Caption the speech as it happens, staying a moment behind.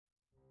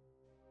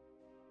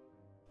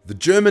The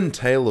German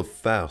tale of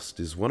Faust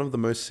is one of the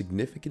most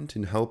significant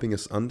in helping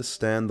us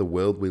understand the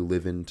world we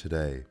live in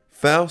today.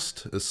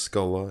 Faust, a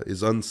scholar,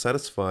 is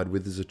unsatisfied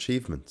with his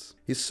achievements.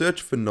 His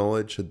search for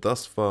knowledge had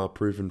thus far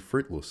proven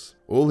fruitless.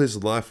 All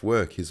his life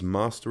work, his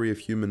mastery of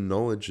human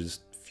knowledge, is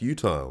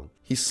futile.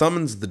 He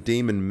summons the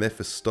demon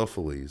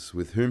Mephistopheles,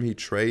 with whom he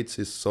trades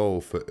his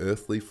soul for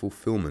earthly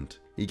fulfillment.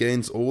 He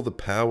gains all the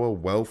power,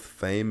 wealth,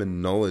 fame,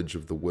 and knowledge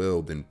of the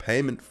world in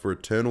payment for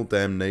eternal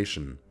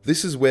damnation.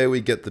 This is where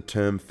we get the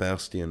term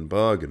Faustian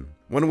bargain,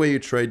 one where you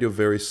trade your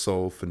very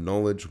soul for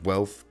knowledge,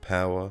 wealth,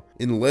 power.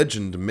 In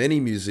legend, many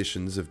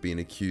musicians have been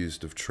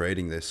accused of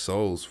trading their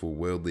souls for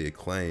worldly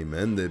acclaim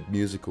and their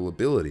musical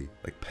ability,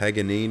 like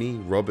Paganini,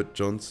 Robert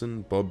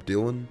Johnson, Bob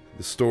Dylan.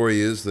 The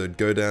story is they'd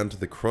go down to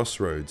the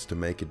crossroads to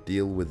make a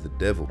deal with the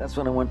devil. That's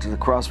when I went to the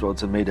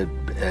crossroads and made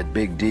a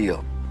big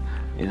deal,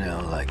 you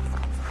know, like...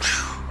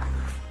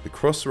 The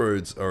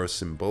crossroads are a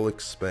symbolic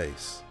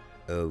space,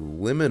 a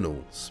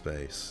liminal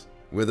space,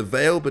 where the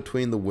veil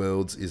between the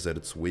worlds is at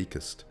its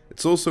weakest.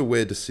 It's also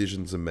where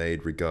decisions are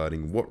made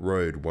regarding what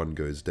road one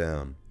goes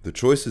down. The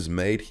choices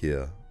made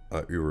here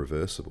are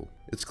irreversible.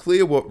 It's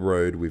clear what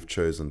road we've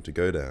chosen to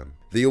go down.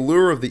 The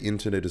allure of the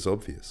internet is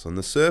obvious. On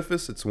the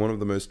surface, it's one of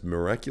the most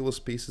miraculous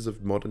pieces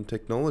of modern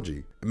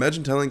technology.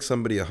 Imagine telling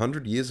somebody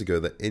 100 years ago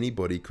that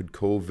anybody could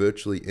call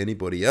virtually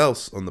anybody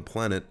else on the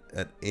planet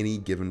at any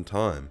given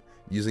time,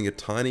 using a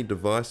tiny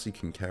device you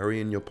can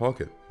carry in your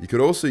pocket. You could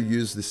also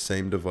use this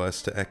same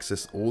device to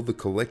access all the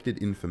collected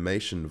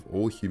information of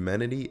all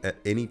humanity at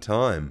any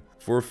time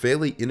for a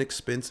fairly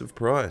inexpensive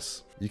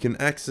price. You can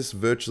access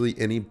virtually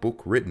any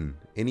book written,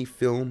 any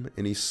film,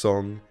 any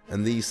song,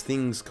 and these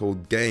things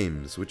called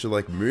games, which are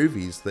like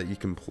movies that you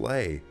can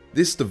play.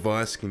 This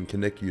device can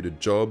connect you to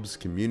jobs,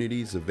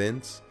 communities,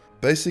 events,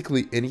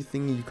 basically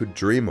anything you could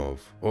dream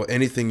of, or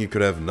anything you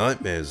could have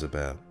nightmares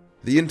about.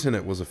 The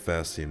internet was a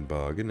Faustian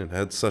bargain and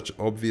had such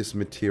obvious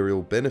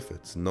material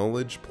benefits: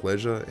 knowledge,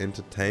 pleasure,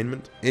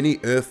 entertainment, any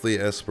earthly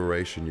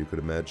aspiration you could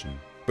imagine.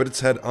 But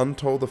it's had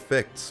untold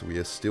effects we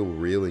are still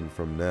reeling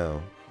from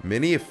now.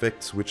 Many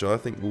effects which I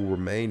think will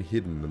remain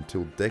hidden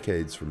until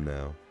decades from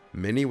now.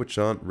 Many which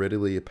aren't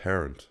readily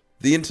apparent.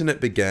 The internet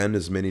began,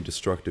 as many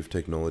destructive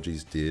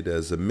technologies did,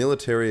 as a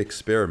military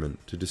experiment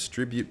to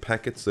distribute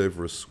packets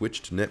over a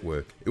switched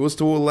network. It was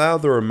to allow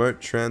the remote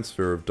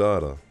transfer of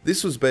data.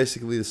 This was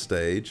basically the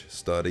stage,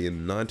 starting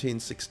in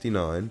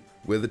 1969,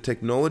 where the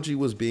technology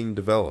was being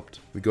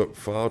developed. We got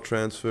file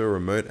transfer,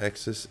 remote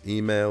access,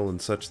 email,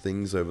 and such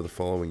things over the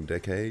following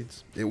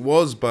decades. It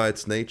was, by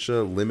its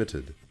nature,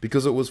 limited,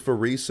 because it was for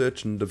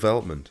research and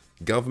development,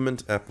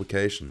 government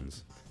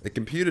applications. A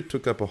computer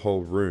took up a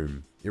whole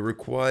room. It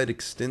required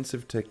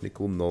extensive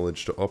technical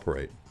knowledge to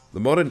operate. The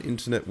modern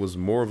internet was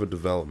more of a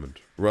development,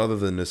 rather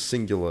than a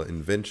singular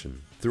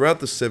invention.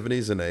 Throughout the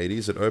 70s and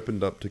 80s, it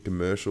opened up to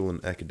commercial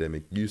and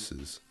academic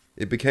uses.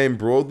 It became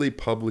broadly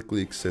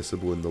publicly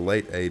accessible in the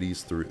late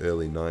 80s through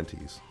early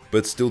 90s,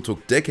 but still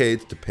took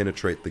decades to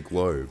penetrate the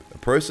globe, a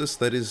process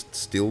that is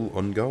still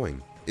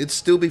ongoing. It'd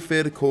still be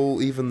fair to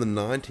call even the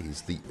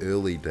 90s the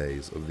early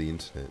days of the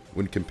internet,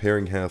 when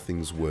comparing how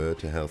things were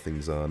to how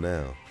things are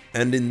now.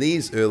 And in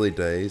these early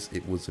days,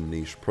 it was a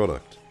niche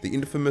product. The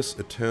infamous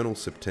Eternal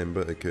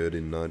September occurred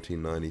in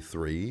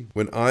 1993,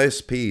 when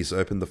ISPs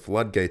opened the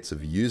floodgates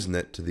of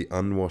Usenet to the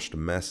unwashed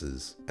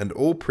masses, and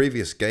all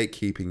previous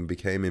gatekeeping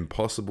became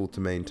impossible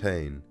to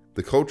maintain.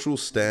 The cultural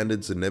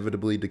standards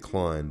inevitably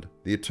declined.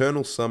 The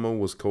Eternal Summer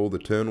was called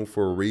eternal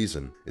for a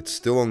reason. It's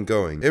still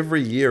ongoing.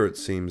 Every year it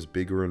seems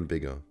bigger and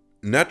bigger.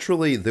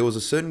 Naturally, there was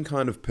a certain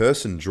kind of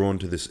person drawn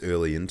to this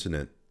early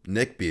internet.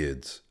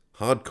 Neckbeards.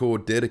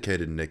 Hardcore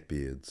dedicated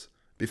neckbeards.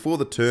 Before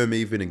the term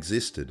even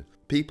existed,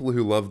 people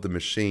who loved the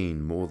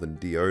machine more than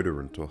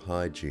deodorant or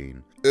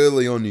hygiene.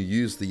 Early on you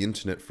used the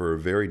internet for a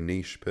very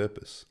niche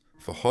purpose,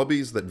 for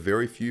hobbies that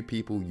very few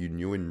people you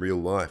knew in real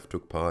life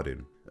took part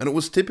in. And it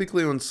was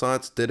typically on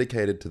sites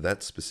dedicated to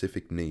that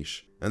specific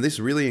niche. And this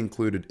really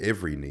included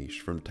every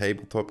niche, from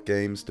tabletop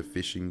games to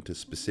fishing to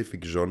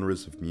specific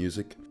genres of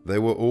music. They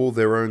were all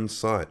their own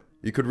site.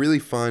 You could really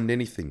find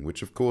anything,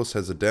 which of course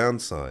has a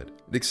downside.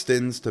 It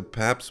extends to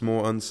perhaps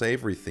more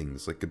unsavory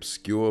things like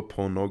obscure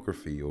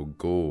pornography or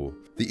gore.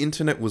 The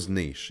internet was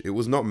niche, it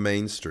was not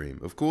mainstream.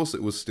 Of course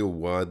it was still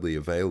widely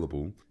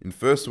available. In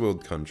first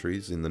world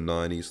countries in the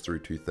 90s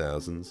through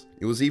 2000s,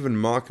 it was even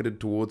marketed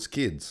towards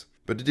kids.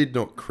 But it did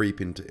not creep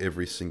into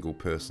every single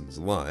person's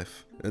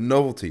life. A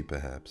novelty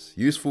perhaps,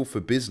 useful for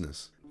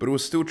business, but it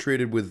was still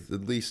treated with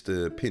at least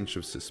a pinch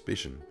of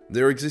suspicion.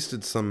 There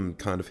existed some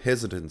kind of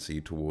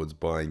hesitancy towards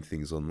buying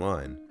things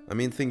online. I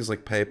mean, things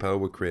like PayPal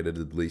were created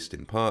at least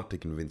in part to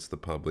convince the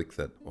public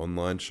that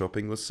online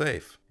shopping was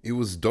safe. It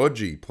was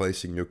dodgy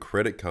placing your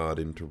credit card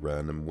into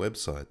random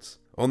websites.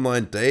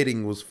 Online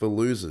dating was for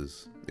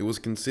losers. It was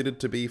considered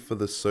to be for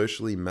the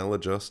socially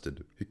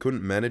maladjusted, who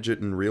couldn't manage it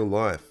in real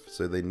life,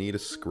 so they need a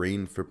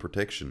screen for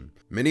protection.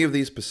 Many of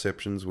these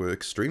perceptions were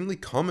extremely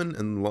common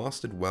and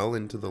lasted well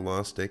into the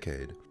last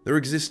decade. There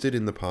existed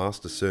in the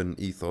past a certain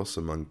ethos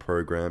among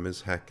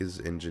programmers, hackers,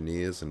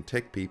 engineers, and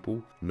tech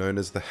people known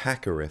as the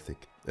hacker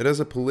ethic. It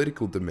has a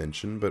political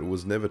dimension, but it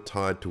was never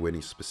tied to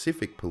any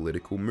specific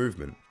political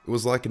movement. It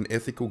was like an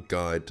ethical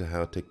guide to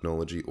how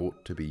technology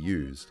ought to be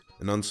used,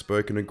 an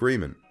unspoken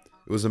agreement.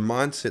 It was a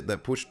mindset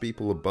that pushed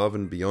people above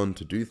and beyond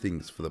to do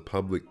things for the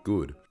public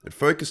good. It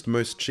focused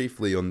most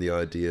chiefly on the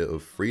idea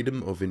of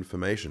freedom of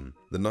information.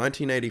 The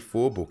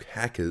 1984 book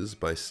Hackers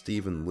by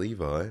Stephen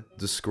Levi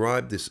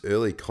described this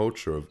early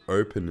culture of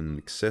open and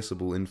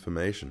accessible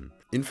information.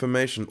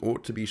 Information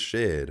ought to be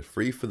shared,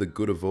 free for the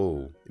good of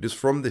all. It is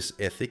from this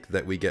ethic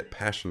that we get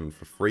passion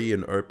for free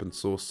and open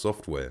source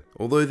software.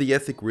 Although the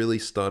ethic really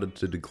started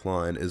to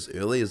decline as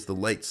early as the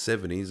late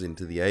 70s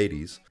into the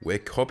 80s, where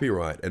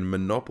copyright and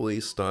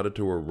monopolies started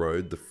to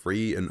erode the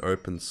free and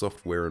open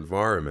software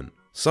environment.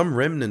 Some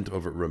remnant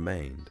of it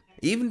remained.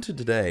 Even to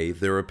today,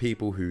 there are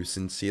people who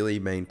sincerely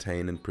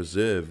maintain and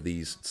preserve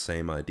these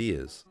same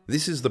ideas.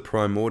 This is the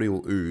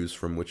primordial ooze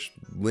from which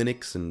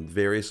Linux and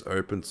various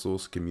open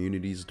source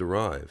communities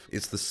derive.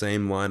 It's the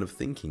same line of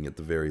thinking, at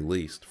the very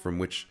least, from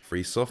which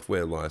free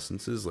software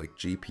licenses like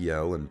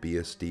GPL and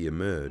BSD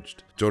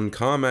emerged. John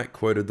Carmack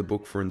quoted the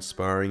book for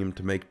inspiring him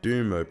to make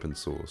Doom open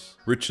source.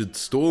 Richard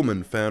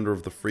Stallman, founder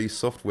of the Free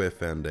Software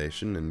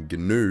Foundation, and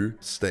GNU,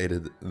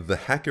 stated, "The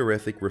hacker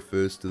ethic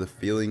refers to the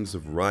feelings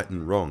of right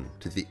and wrong,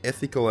 to the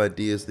ethical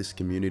ideas this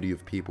community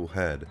of people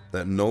had,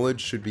 that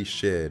knowledge should be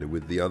shared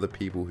with the other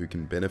people who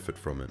can benefit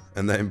from it,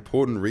 and that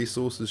important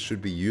resources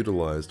should be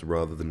utilized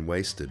rather than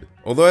wasted."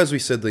 Although, as we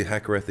said, the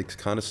hacker ethics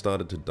kind of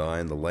started to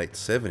die in the late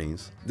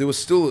 70s, there was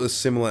still a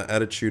similar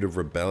attitude of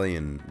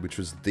rebellion which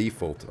was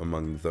default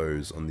among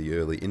those on the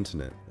early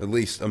internet, at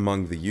least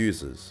among the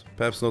users,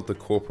 perhaps not the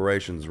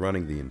corporations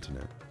running the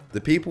internet.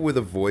 The people with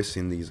a voice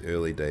in these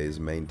early days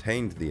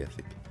maintained the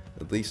ethic,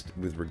 at least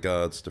with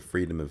regards to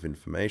freedom of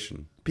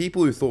information.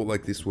 People who thought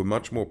like this were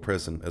much more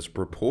present as a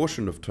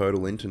proportion of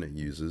total internet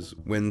users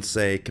when,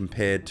 say,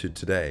 compared to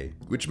today,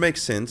 which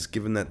makes sense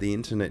given that the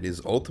internet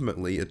is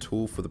ultimately a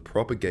tool for the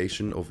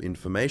propagation of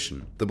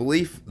information. The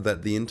belief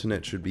that the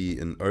internet should be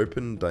an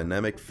open,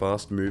 dynamic,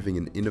 fast-moving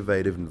and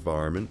innovative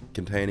environment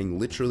containing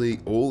literally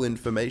all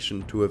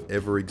information to have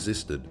ever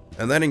existed,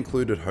 and that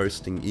included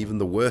hosting even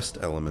the worst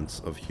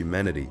elements of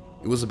humanity.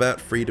 It was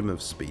about freedom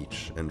of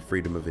speech and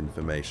freedom of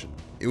information.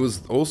 It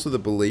was also the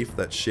belief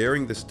that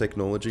sharing this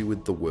technology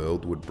with the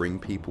world would bring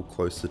people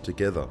closer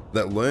together,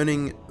 that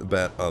learning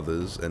about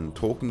others and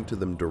talking to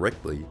them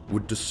directly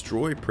would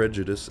destroy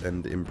prejudice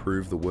and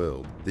improve the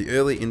world. The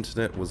early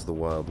internet was the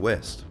Wild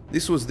West.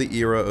 This was the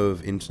era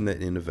of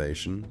internet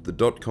innovation. The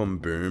dot-com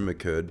boom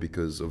occurred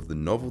because of the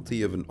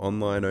novelty of an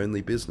online-only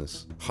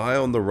business. High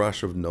on the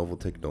rush of novel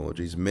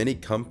technologies, many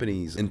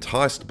companies,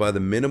 enticed by the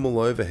minimal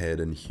overhead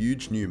and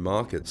huge new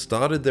market,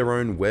 started their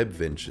own web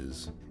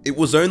ventures. It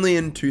was only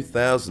in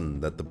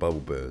 2000 that the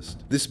bubble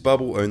burst. This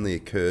bubble only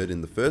occurred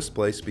in the first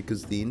place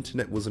because the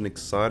internet was an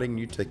exciting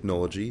new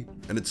technology,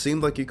 and it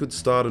seemed like you could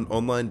start an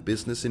online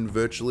business in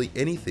virtually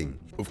anything.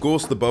 Of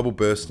course, the bubble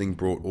bursting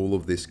brought all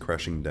of this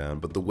crashing down,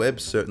 but the web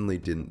certainly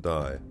didn't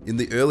die. In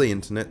the early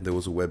internet, there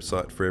was a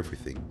website for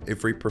everything.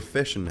 Every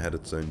profession had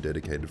its own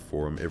dedicated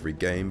forum, every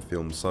game,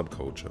 film,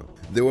 subculture.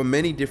 There were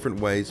many different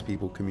ways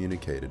people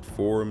communicated: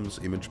 forums,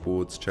 image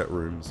boards, chat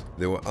rooms.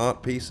 There were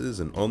art pieces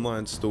and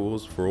online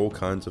stores for all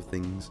kinds of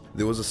things.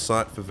 There was a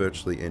site for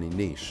virtually any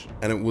niche.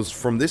 And it was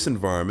from this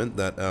environment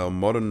that our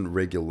modern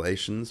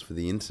regulations for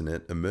the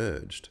internet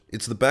emerged.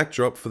 It's the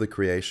backdrop for the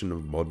creation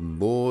of modern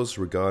laws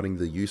regarding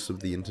the use of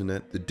the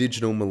internet. The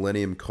Digital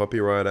Millennium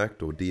Copyright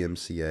Act, or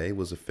DMCA,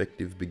 was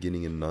effective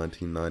beginning in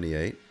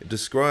 1998. It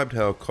described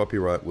how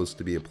copyright was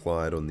to be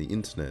applied on the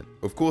internet.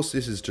 Of course,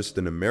 this is just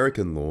an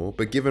American law,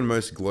 but given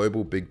most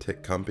global big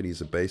tech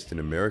companies are based in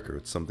America,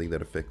 it's something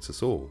that affects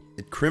us all.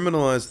 It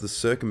criminalized the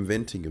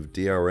circumventing of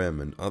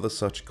DRM and other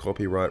such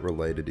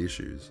copyright-related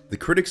issues. The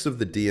critics of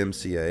the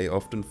DMCA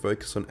often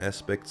focus on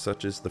aspects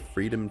such as the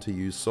freedom to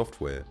use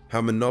software,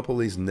 how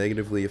monopolies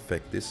negatively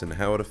affect this, and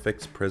how it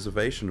affects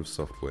preservation of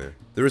software.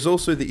 There is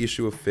also the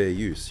issue of fair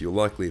use. You'll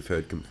likely have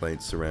heard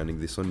complaints surrounding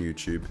this on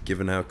YouTube,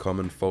 given how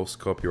common false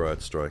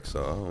copyright strikes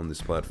are on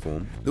this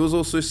platform. There was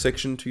also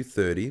Section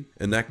 230,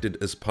 enacted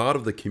as part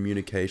of the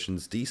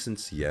Communications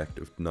Decency Act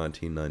of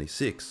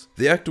 1996.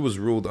 The act was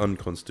ruled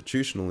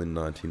unconstitutional in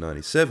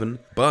 1997,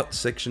 but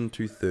Section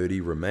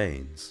 230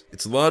 remains.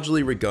 It's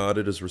largely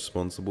regarded as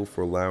responsible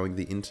for allowing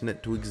the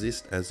internet to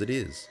exist as it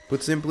is.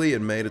 Put simply,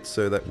 it made it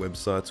so that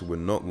websites were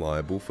not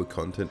liable for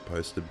content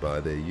posted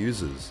by their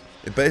users.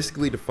 It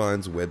basically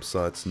defines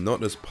websites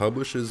not as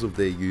publishers of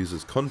their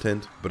users'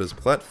 content, but as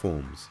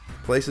platforms,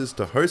 places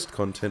to host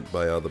content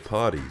by other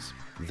parties,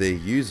 their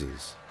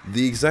users.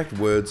 The exact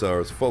words are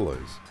as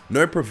follows: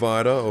 No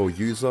provider or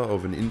user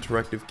of an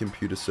interactive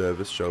computer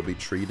service shall be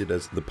treated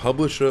as the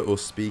publisher or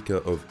speaker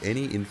of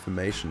any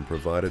information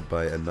provided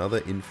by another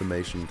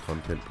information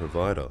content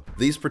provider.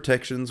 These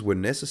protections were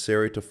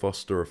necessary to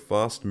foster a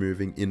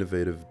fast-moving,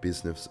 innovative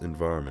business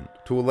environment.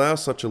 To allow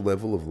such a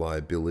level of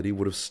liability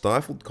would have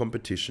stifled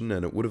competition,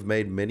 and it would have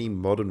made many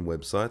modern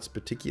websites,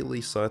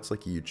 particularly sites like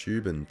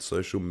YouTube and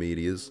social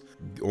medias,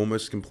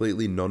 almost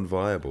completely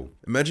non-viable.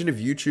 Imagine if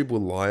YouTube were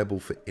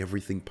liable for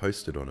everything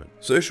posted on it.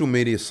 Social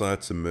media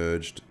sites emerged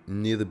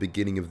near the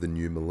beginning of the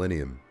new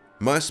millennium.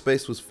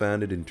 MySpace was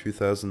founded in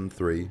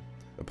 2003,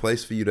 a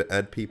place for you to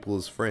add people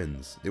as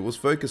friends. It was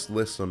focused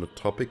less on a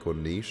topic or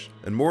niche,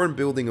 and more on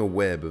building a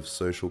web of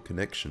social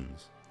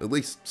connections. At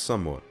least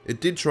somewhat. It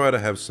did try to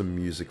have some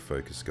music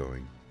focus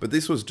going, but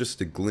this was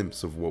just a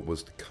glimpse of what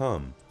was to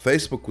come.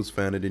 Facebook was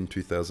founded in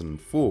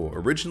 2004,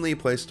 originally a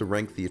place to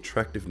rank the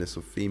attractiveness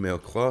of female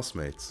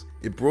classmates.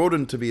 It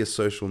broadened to be a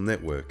social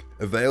network,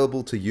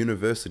 available to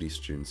university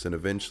students and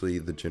eventually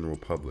the general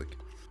public.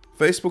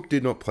 Facebook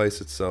did not place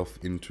itself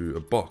into a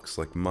box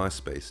like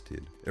MySpace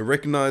did. It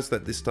recognized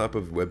that this type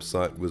of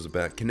website was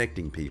about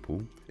connecting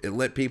people. It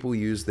let people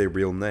use their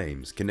real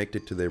names,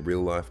 connected to their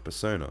real life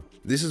persona.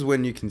 This is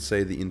when you can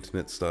say the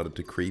internet started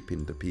to creep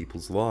into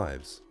people's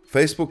lives.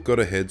 Facebook got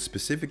ahead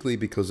specifically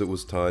because it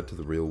was tied to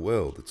the real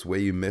world. It's where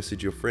you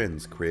message your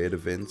friends, create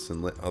events,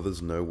 and let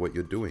others know what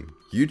you're doing.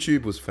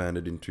 YouTube was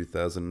founded in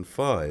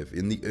 2005.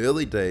 In the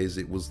early days,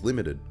 it was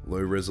limited.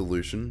 Low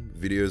resolution,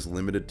 videos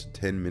limited to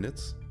 10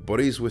 minutes.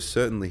 Bodies were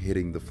certainly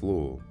hitting the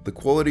floor. The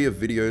quality of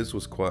videos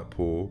was quite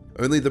poor.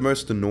 Only the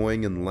most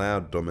annoying and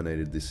loud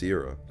dominated this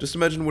era. Just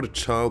imagine what a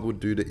child would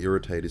do to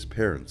irritate his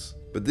parents.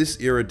 But this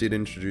era did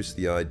introduce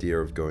the idea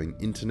of going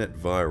internet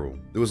viral.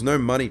 There was no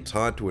money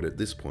tied to it at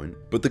this point,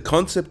 but the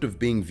concept of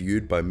being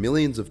viewed by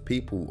millions of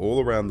people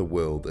all around the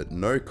world at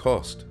no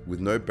cost, with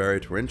no barrier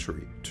to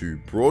entry, to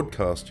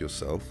broadcast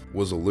yourself,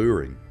 was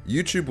alluring.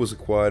 YouTube was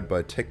acquired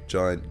by tech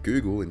giant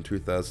Google in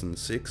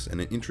 2006,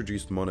 and it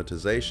introduced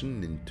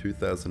monetization in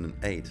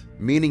 2008,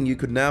 meaning you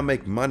could now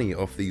make money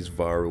off these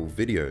viral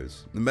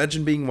videos.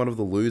 Imagine being one of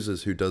the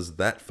losers who does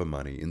that for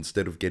money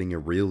instead of getting a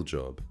real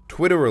job.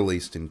 Twitter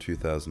released in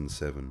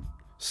 2007.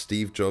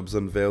 Steve Jobs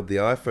unveiled the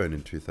iPhone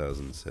in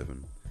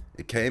 2007.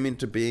 It came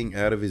into being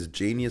out of his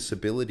genius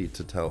ability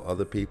to tell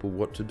other people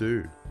what to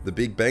do. The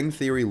Big Bang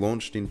Theory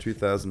launched in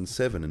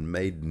 2007 and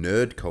made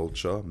nerd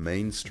culture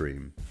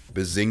mainstream.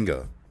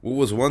 Bazinga! What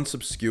was once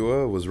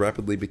obscure was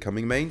rapidly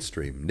becoming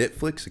mainstream.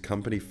 Netflix, a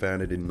company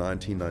founded in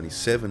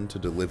 1997 to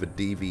deliver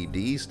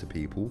DVDs to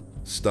people,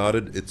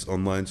 started its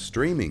online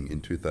streaming in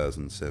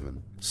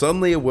 2007.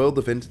 Suddenly, a world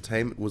of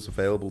entertainment was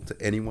available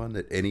to anyone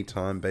at any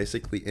time,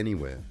 basically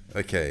anywhere.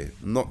 Okay,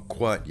 not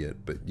quite yet,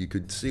 but you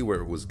could see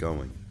where it was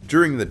going.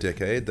 During the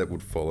decade that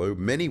would follow,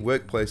 many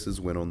workplaces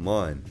went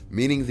online,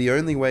 meaning the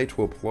only way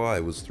to apply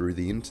was through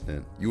the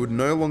internet. You would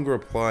no longer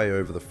apply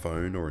over the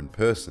phone or in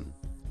person.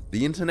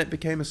 The internet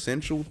became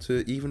essential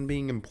to even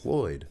being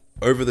employed.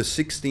 Over the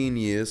 16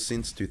 years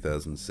since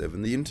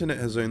 2007, the internet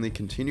has only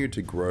continued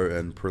to grow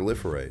and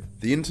proliferate.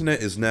 The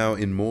internet is now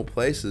in more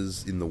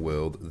places in the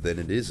world than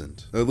it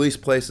isn't, at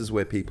least places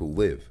where people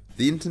live.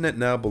 The internet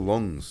now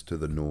belongs to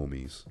the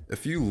normies. A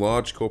few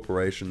large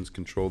corporations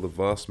control the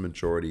vast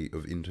majority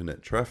of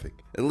internet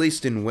traffic, at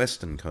least in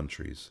Western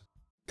countries.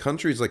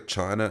 Countries like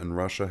China and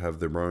Russia have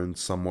their own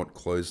somewhat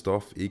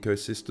closed-off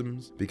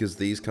ecosystems because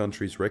these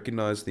countries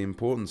recognize the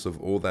importance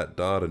of all that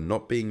data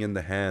not being in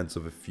the hands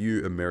of a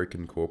few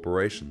American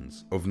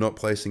corporations, of not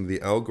placing the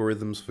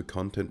algorithms for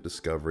content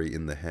discovery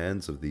in the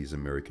hands of these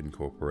American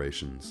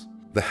corporations.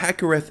 The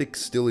hacker ethic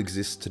still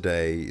exists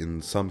today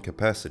in some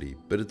capacity,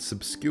 but it's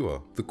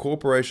obscure. The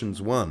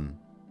corporations won.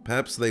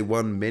 Perhaps they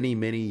won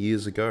many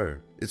years ago.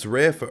 It's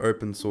rare for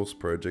open source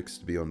projects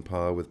to be on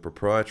par with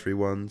proprietary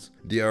ones.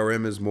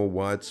 DRM is more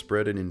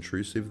widespread and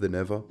intrusive than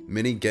ever.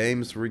 Many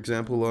games, for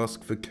example,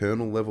 ask for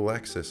kernel level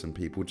access and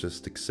people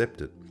just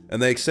accept it.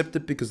 And they accept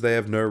it because they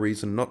have no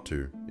reason not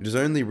to. It is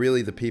only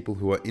really the people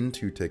who are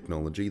into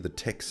technology, the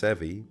tech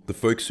savvy, the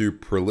folks who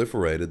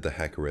proliferated the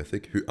hacker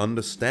ethic, who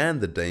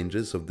understand the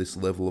dangers of this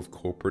level of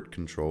corporate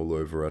control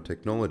over our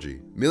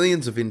technology.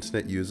 Millions of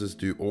internet users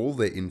do all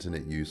their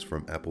internet use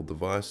from Apple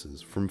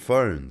devices, from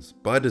phones.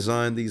 By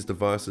design, these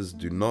devices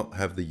do not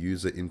have the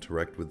user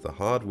interact with the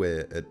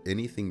hardware at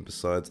anything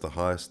besides the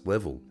highest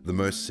level, the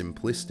most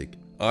simplistic.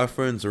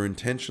 iPhones are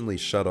intentionally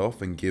shut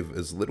off and give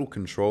as little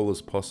control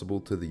as possible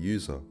to the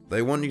user.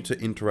 They want you to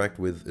interact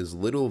with as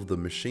little of the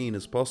machine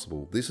as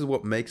possible. This is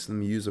what makes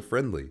them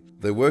user-friendly.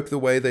 They work the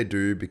way they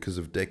do because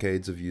of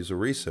decades of user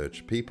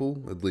research.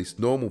 People, at least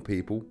normal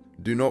people,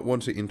 do not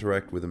want to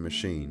interact with a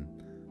machine.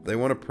 They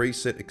want a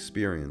preset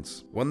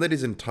experience, one that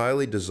is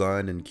entirely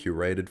designed and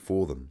curated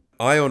for them.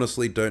 I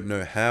honestly don't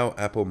know how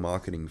Apple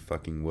marketing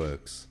fucking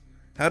works.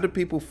 How do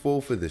people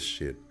fall for this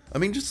shit? I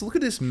mean, just look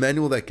at this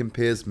manual that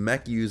compares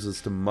Mac users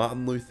to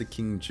Martin Luther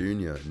King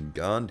Jr. and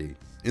Gandhi.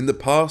 In the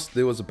past,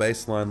 there was a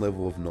baseline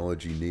level of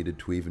knowledge you needed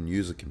to even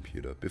use a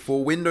computer.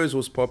 Before Windows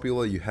was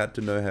popular, you had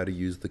to know how to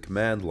use the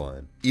command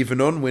line.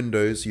 Even on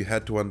Windows, you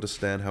had to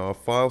understand how a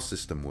file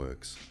system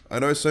works. I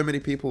know so many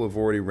people have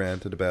already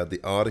ranted about the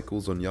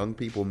articles on young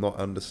people not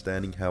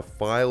understanding how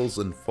files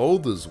and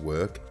folders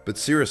work, but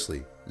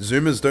seriously,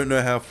 Zoomers don't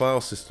know how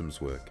file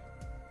systems work.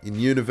 In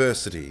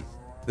university,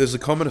 there's a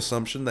common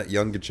assumption that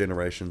younger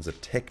generations are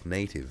tech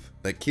native,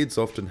 that kids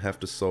often have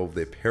to solve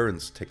their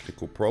parents'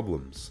 technical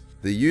problems.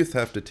 The youth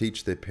have to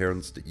teach their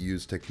parents to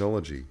use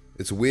technology.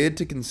 It's weird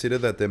to consider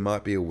that there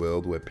might be a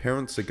world where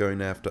parents are going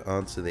to have to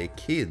answer their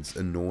kids'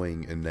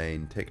 annoying,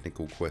 inane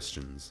technical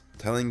questions,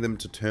 telling them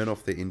to turn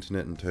off their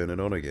internet and turn it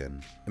on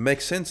again. It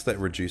makes sense that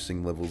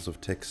reducing levels of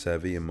tech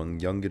savvy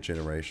among younger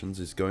generations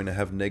is going to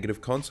have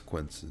negative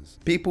consequences.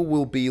 People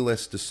will be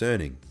less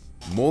discerning,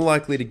 more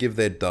likely to give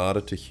their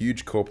data to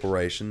huge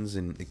corporations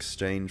in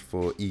exchange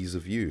for ease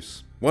of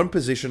use. One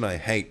position I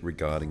hate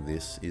regarding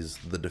this is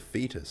the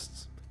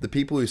defeatists. The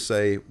people who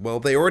say, well,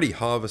 they already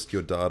harvest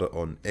your data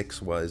on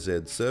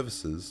XYZ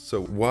services,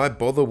 so why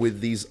bother with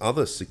these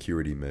other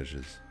security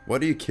measures? Why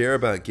do you care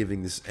about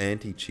giving this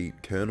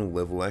anti-cheat kernel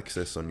level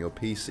access on your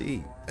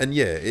PC? And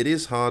yeah, it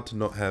is hard to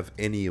not have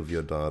any of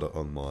your data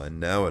online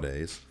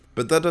nowadays,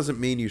 but that doesn't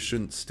mean you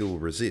shouldn't still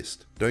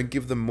resist. Don't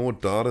give them more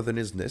data than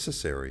is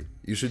necessary.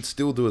 You should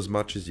still do as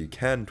much as you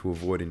can to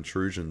avoid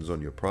intrusions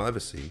on your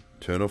privacy.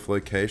 Turn off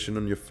location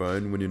on your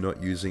phone when you're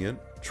not using it.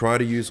 Try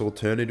to use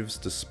alternatives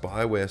to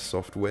spyware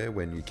software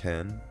when you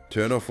can.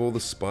 Turn off all the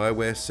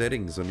spyware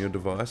settings on your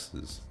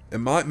devices. It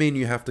might mean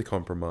you have to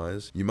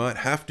compromise. You might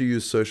have to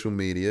use social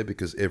media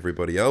because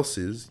everybody else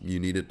is. You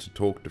need it to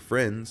talk to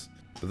friends.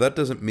 But that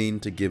doesn't mean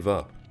to give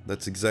up.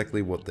 That's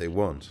exactly what they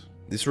want.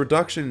 This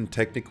reduction in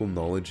technical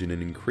knowledge in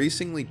an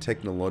increasingly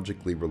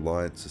technologically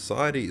reliant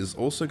society is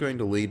also going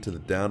to lead to the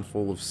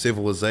downfall of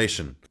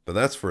civilization, but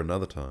that's for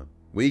another time.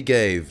 We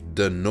gave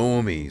the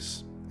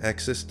normies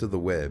access to the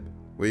web,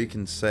 where you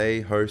can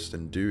say, host,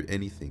 and do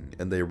anything,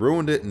 and they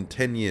ruined it in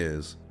 10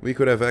 years. We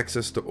could have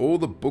access to all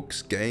the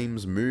books,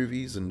 games,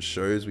 movies, and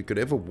shows we could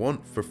ever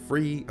want for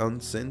free,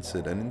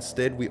 uncensored, and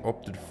instead we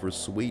opted for a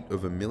suite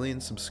of 1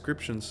 million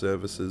subscription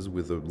services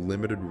with a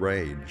limited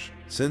range.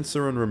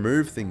 Censor and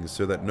remove things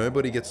so that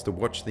nobody gets to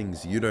watch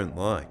things you don't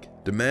like.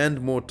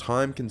 Demand more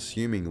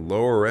time-consuming,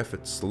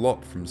 lower-effort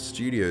slop from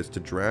studios to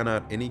drown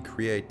out any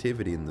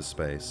creativity in the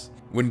space.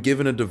 When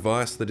given a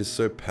device that is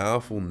so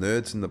powerful,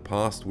 nerds in the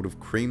past would have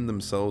creamed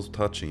themselves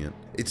touching it.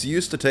 It's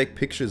used to take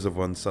pictures of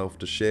oneself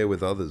to share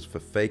with others for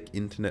fake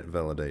internet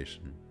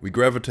validation. We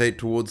gravitate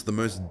towards the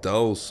most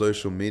dull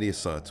social media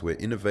sites where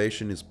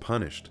innovation is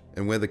punished,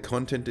 and where the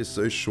content is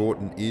so short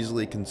and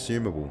easily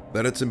consumable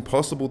that it's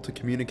impossible to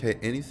communicate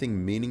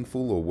anything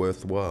meaningful or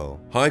worthwhile.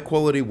 High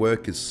quality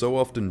work is so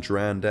often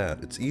drowned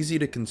out, it's easy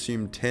to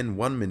consume 10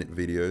 one-minute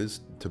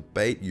videos to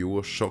bait you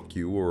or shock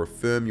you or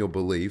affirm your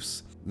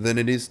beliefs than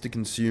it is to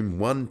consume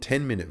one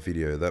 10-minute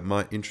video that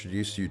might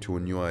introduce you to a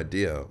new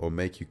idea or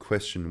make you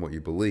question what you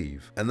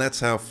believe. And that's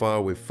how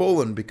far we've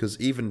fallen, because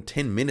even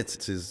 10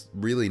 minutes is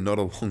really not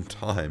a long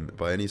time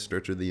by any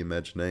stretch of the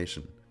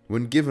imagination.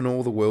 When given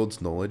all the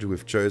world's knowledge,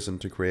 we've chosen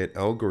to create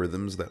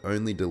algorithms that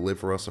only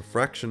deliver us a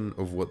fraction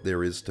of what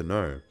there is to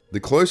know. The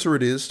closer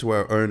it is to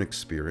our own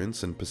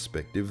experience and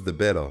perspective, the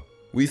better.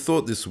 We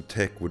thought this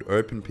tech would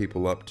open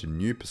people up to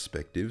new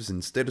perspectives.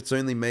 Instead, it's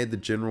only made the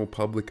general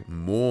public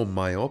more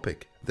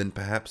myopic than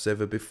perhaps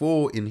ever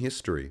before in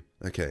history.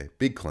 Okay,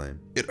 big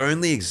claim. It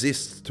only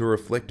exists to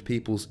reflect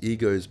people's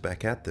egos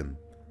back at them.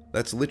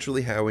 That's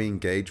literally how we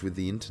engage with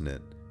the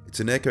internet. It's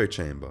an echo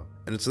chamber,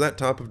 and it's that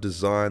type of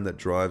design that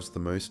drives the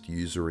most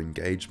user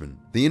engagement.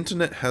 The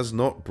internet has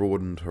not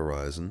broadened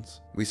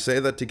horizons. We say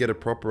that to get a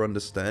proper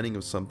understanding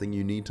of something,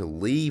 you need to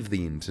leave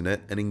the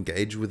internet and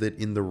engage with it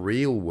in the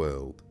real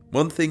world.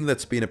 One thing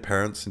that's been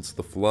apparent since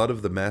the flood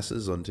of the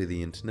masses onto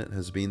the internet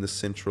has been the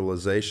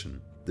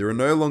centralization. There are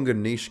no longer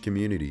niche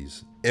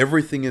communities.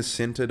 Everything is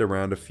centered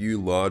around a few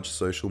large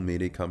social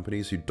media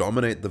companies who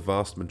dominate the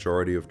vast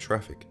majority of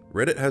traffic.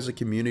 Reddit has a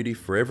community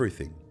for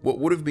everything. What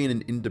would have been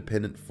an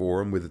independent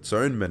forum with its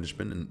own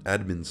management and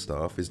admin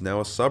staff is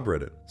now a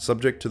subreddit,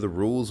 subject to the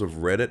rules of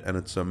Reddit and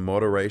its own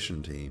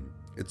moderation team.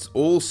 It's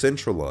all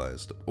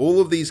centralized.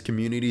 All of these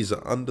communities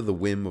are under the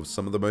whim of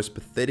some of the most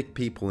pathetic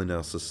people in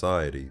our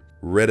society.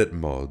 Reddit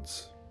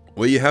mods,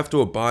 where you have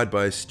to abide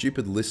by a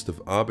stupid list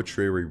of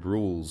arbitrary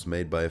rules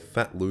made by a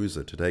fat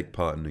loser to take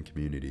part in a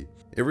community.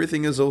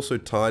 Everything is also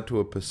tied to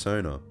a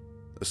persona,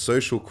 a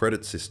social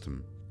credit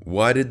system.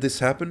 Why did this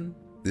happen?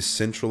 This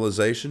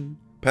centralization?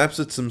 Perhaps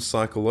it's some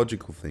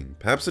psychological thing.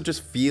 Perhaps it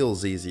just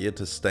feels easier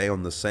to stay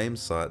on the same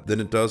site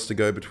than it does to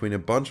go between a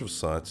bunch of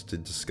sites to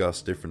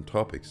discuss different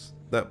topics.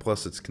 That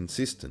plus it's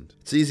consistent.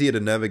 It's easier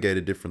to navigate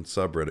a different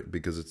subreddit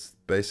because it's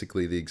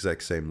basically the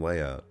exact same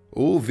layout.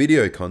 All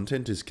video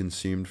content is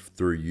consumed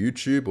through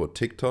YouTube or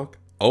TikTok.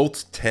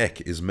 Alt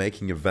tech is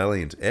making a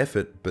valiant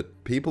effort,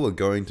 but people are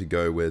going to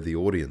go where the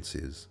audience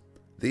is.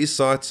 These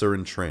sites are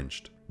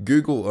entrenched.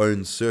 Google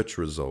owns search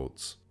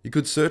results. You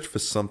could search for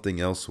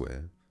something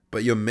elsewhere,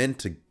 but you're meant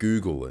to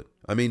Google it.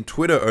 I mean,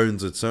 Twitter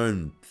owns its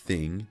own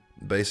thing,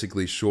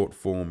 basically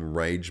short-form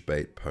rage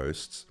bait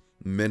posts,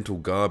 mental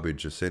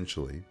garbage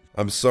essentially.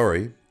 I'm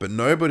sorry, but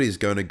nobody's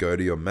going to go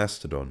to your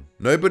Mastodon.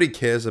 Nobody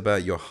cares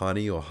about your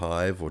Honey or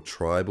Hive or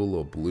Tribal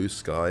or Blue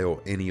Sky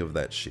or any of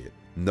that shit.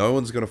 No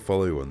one's going to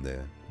follow you on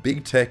there.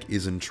 Big tech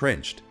is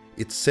entrenched.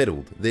 It's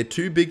settled. They're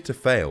too big to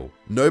fail.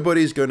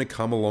 Nobody's going to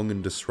come along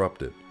and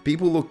disrupt it.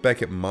 People look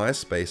back at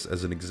MySpace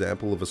as an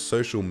example of a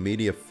social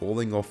media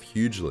falling off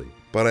hugely,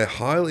 but I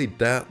highly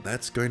doubt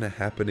that's going to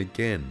happen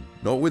again.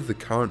 Not with the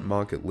current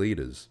market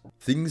leaders.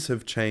 Things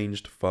have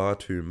changed far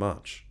too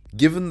much.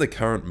 Given the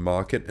current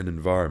market and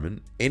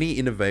environment, any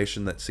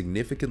innovation that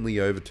significantly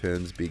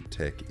overturns big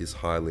tech is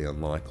highly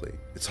unlikely.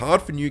 It's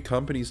hard for new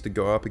companies to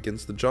go up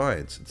against the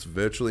giants. It's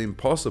virtually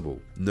impossible,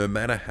 no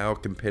matter how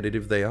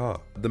competitive they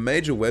are. The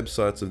major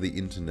websites of the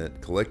internet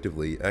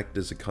collectively act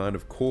as a kind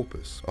of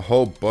corpus, a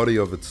whole body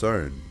of its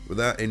own.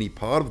 Without any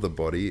part of the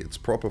body, its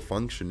proper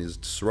function is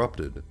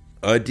disrupted.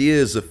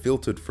 Ideas are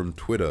filtered from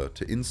Twitter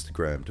to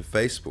Instagram to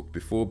Facebook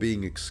before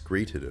being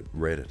excreted at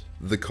Reddit.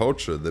 The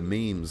culture, the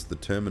memes, the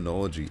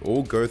terminology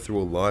all go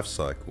through a life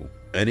cycle,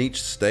 and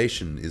each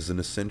station is an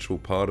essential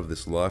part of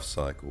this life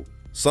cycle.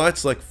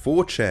 Sites like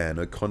 4chan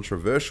are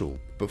controversial,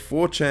 but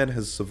 4chan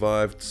has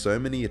survived so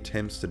many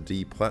attempts to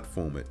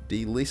deplatform it,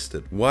 delist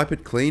it, wipe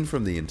it clean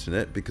from the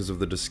internet because of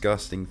the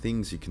disgusting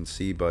things you can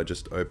see by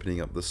just opening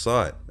up the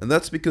site. And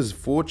that's because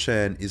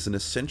 4chan is an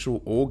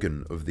essential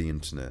organ of the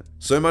internet.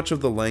 So much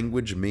of the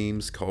language,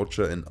 memes,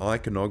 culture, and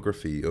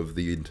iconography of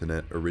the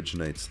internet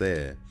originates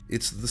there.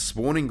 It's the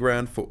spawning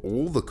ground for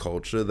all the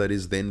culture that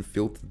is then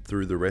filtered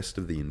through the rest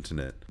of the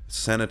internet,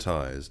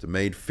 sanitized,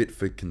 made fit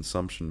for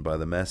consumption by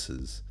the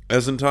masses.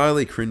 As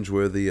entirely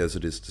cringeworthy as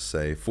it is to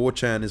say,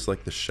 4chan is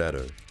like the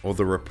shadow, or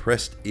the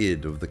repressed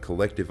id of the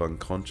collective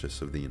unconscious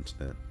of the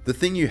internet. The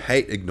thing you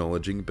hate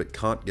acknowledging but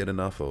can't get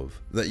enough of,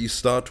 that you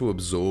start to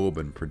absorb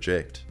and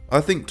project.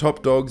 I think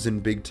top dogs in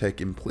big tech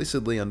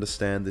implicitly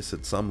understand this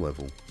at some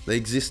level. They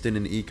exist in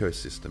an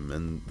ecosystem,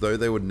 and though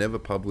they would never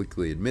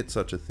publicly admit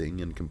such a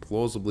thing and can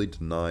plausibly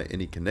deny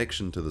any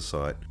connection to the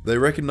site, they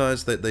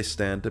recognize that they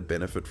stand to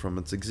benefit from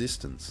its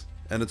existence.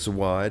 And it's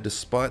why,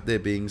 despite there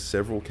being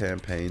several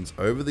campaigns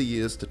over the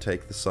years to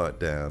take the site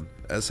down,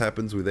 as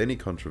happens with any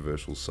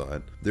controversial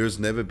site, there has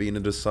never been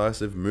a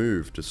decisive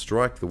move to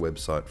strike the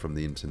website from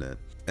the internet.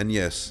 And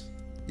yes,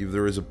 if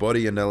there is a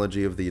body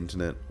analogy of the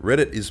internet,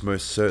 Reddit is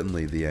most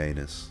certainly the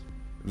anus.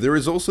 There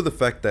is also the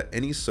fact that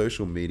any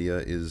social media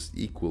is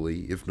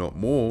equally, if not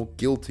more,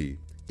 guilty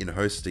in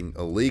hosting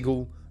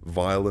illegal,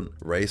 violent,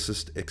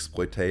 racist,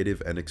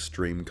 exploitative, and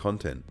extreme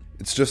content.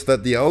 It's just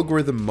that the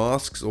algorithm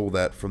masks all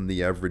that from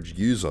the average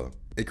user.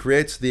 It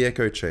creates the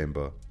echo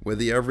chamber, where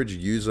the average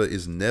user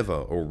is never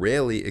or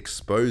rarely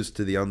exposed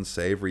to the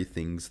unsavory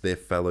things their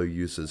fellow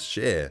users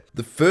share.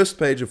 The first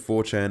page of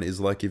 4chan is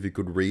like if you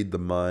could read the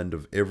mind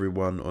of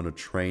everyone on a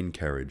train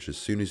carriage as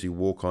soon as you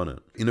walk on it.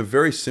 In a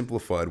very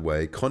simplified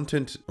way,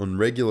 content on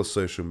regular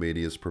social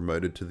media is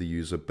promoted to the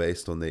user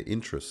based on their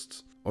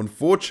interests. On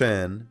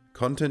 4chan,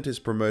 content is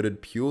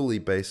promoted purely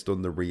based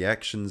on the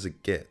reactions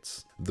it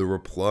gets, the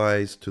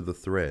replies to the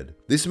thread.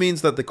 This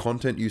means that the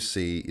content you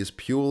see is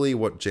purely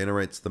what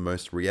generates the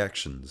most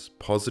reactions,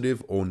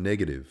 positive or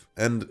negative.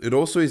 And it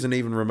also isn't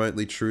even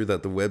remotely true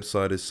that the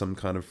website is some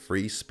kind of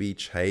free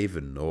speech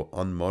haven or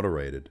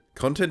unmoderated.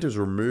 Content is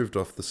removed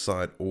off the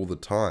site all the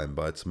time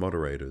by its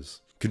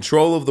moderators.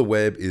 Control of the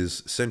web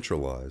is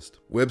centralized.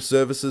 Web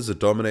services are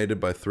dominated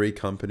by 3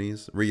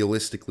 companies,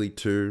 realistically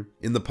 2.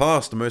 In the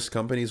past, most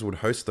companies would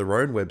host their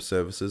own web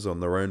services on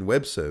their own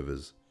web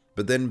servers.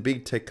 But then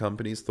big tech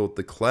companies thought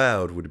the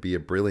cloud would be a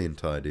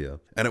brilliant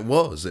idea. And it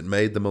was. It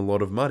made them a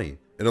lot of money.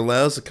 It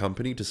allows a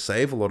company to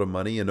save a lot of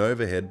money and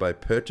overhead by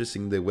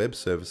purchasing their web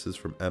services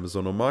from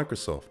Amazon or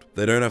Microsoft.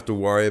 They don't have to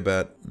worry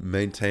about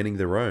maintaining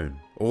their own.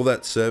 All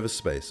that server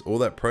space, all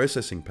that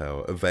processing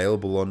power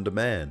available on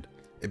demand.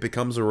 It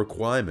becomes a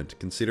requirement,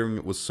 considering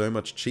it was so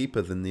much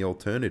cheaper than the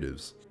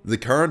alternatives. The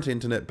current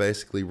internet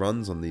basically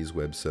runs on these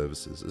web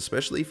services,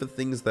 especially for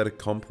things that are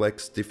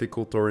complex,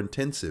 difficult, or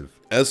intensive.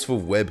 As for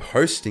web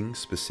hosting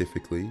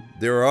specifically,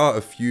 there are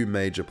a few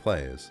major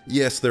players.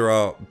 Yes, there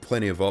are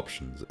plenty of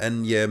options,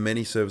 and yeah,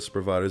 many service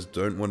providers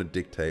don't want to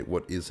dictate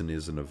what is and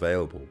isn't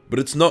available. But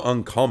it's not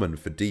uncommon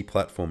for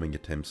deplatforming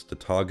attempts to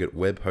target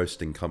web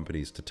hosting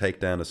companies to take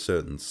down a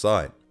certain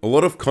site. A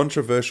lot of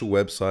controversial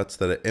websites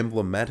that are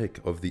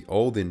emblematic of the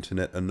old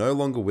internet are no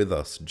longer with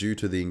us due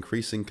to the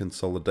increasing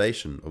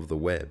consolidation of the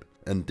web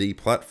and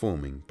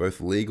deplatforming,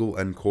 both legal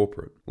and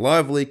corporate.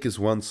 LiveLeak is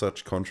one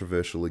such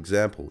controversial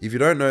example. If you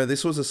don't know,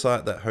 this was a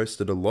site that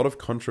hosted a lot of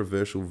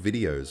controversial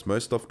videos,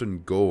 most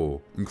often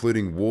gore,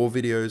 including war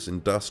videos,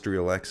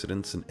 industrial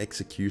accidents, and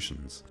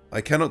executions.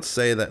 I cannot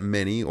say that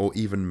many or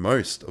even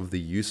most of the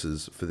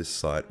uses for this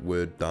site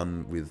were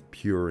done with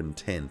pure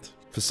intent.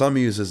 For some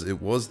users,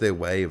 it was their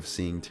way of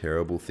seeing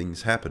terrible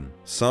things happen,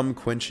 some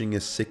quenching a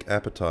sick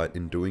appetite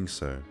in doing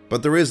so.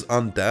 But there is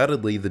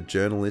undoubtedly the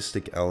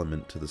journalistic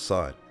element to the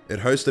site. It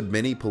hosted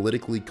many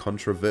politically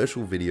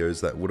controversial videos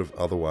that would have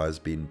otherwise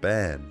been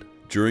banned.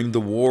 During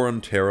the War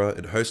on Terror,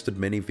 it hosted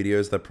many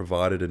videos that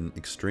provided an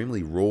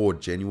extremely raw,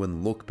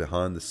 genuine look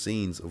behind the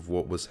scenes of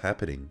what was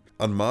happening,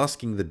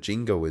 unmasking the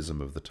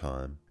jingoism of the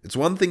time. It's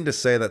one thing to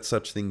say that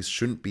such things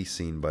shouldn't be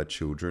seen by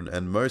children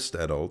and most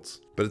adults,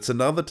 but it's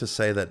another to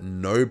say that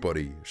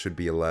nobody should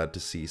be allowed to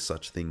see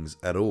such things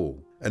at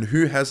all. And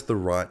who has the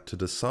right to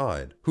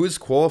decide? Who is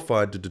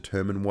qualified to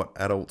determine what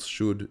adults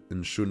should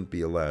and shouldn't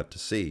be allowed to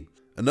see?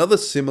 Another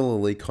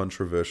similarly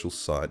controversial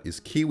site is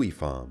Kiwi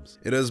Farms.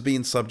 It has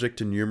been subject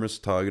to numerous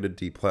targeted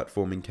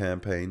deplatforming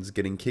campaigns,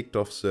 getting kicked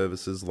off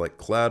services like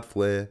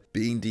Cloudflare,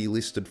 being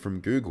delisted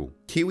from Google.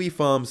 Kiwi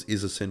Farms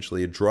is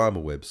essentially a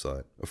drama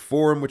website, a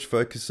forum which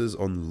focuses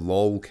on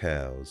lol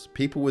cows,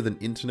 people with an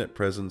internet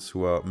presence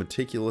who are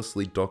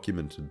meticulously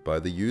documented by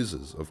the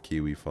users of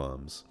Kiwi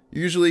Farms,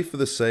 usually for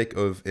the sake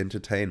of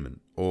entertainment,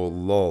 or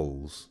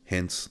lols,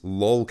 hence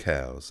lol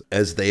cows,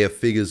 as they are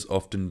figures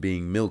often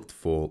being milked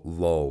for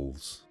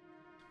lols.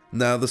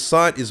 Now, the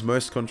site is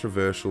most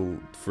controversial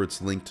for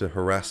its link to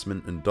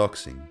harassment and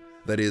doxing,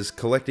 that is,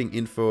 collecting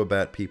info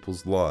about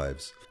people's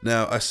lives.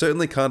 Now, I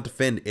certainly can't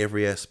defend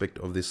every aspect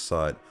of this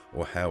site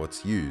or how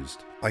it's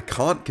used. I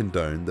can't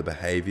condone the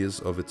behaviors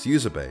of its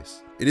user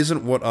base. It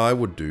isn't what I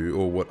would do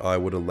or what I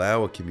would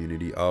allow a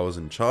community I was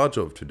in charge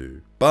of to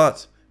do.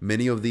 But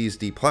many of these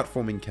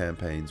deplatforming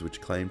campaigns,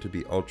 which claim to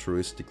be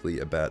altruistically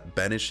about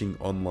banishing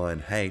online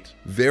hate,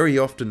 very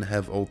often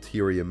have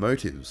ulterior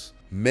motives.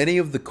 Many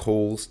of the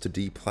calls to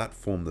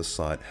deplatform the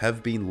site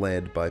have been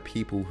led by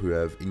people who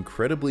have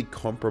incredibly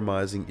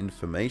compromising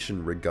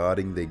information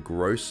regarding their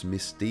gross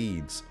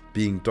misdeeds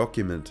being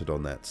documented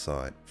on that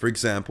site. For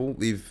example,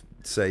 if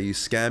say you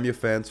scam your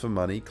fans for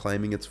money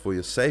claiming it's for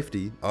your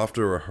safety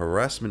after a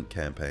harassment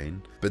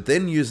campaign, but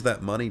then use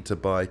that money to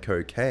buy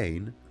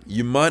cocaine,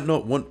 you might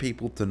not want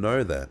people to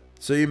know that.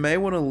 So you may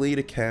want to lead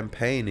a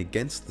campaign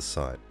against the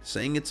site,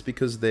 saying it's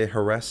because they're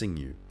harassing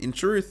you. In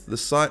truth, the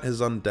site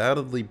has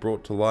undoubtedly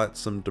brought to light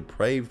some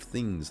depraved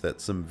things that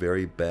some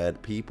very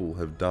bad people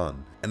have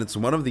done, and it's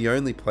one of the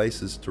only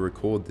places to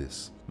record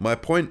this. My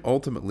point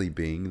ultimately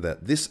being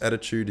that this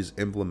attitude is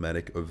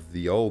emblematic of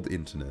the old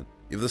internet.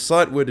 If the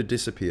site were to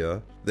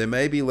disappear, there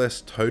may be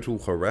less total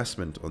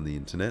harassment on the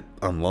internet,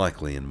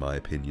 unlikely in my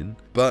opinion,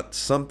 but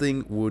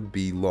something would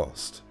be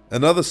lost.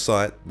 Another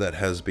site that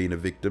has been a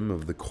victim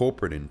of the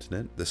corporate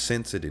internet, the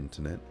censored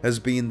internet, has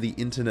been the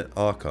Internet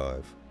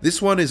Archive. This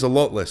one is a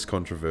lot less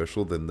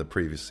controversial than the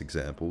previous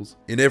examples,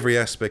 in every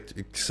aspect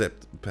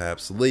except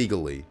perhaps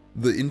legally.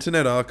 The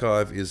Internet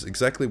Archive is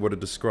exactly what it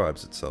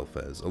describes itself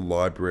as, a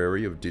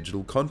library of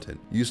digital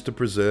content, used to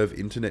preserve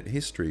internet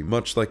history,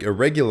 much like a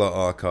regular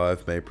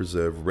archive may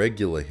preserve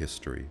regular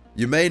history.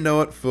 You may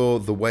know it for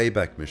the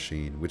Wayback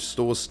Machine, which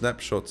stores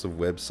snapshots of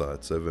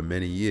websites over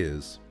many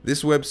years.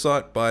 This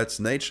website, by its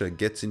nature,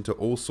 gets into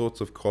all sorts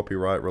of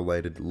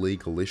copyright-related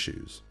legal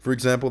issues. For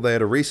example, they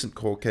had a recent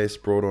court case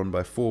brought on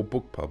by 4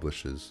 book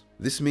publishers.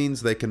 This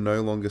means they can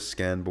no longer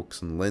scan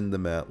books and lend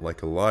them out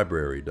like a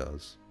library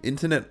does.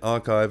 Internet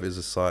Archive is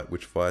a site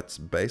which fights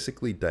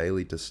basically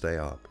daily to stay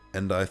up,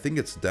 and I think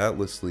it's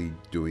doubtlessly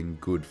doing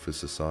good for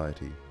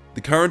society.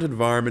 The current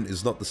environment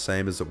is not the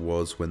same as it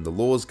was when the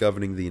laws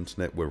governing the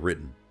internet were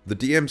written. The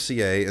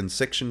DMCA and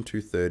Section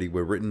 230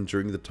 were written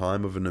during the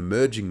time of an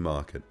emerging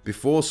market,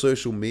 before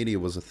social media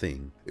was a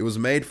thing. It was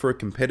made for a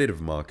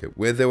competitive market,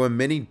 where there were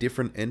many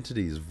different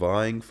entities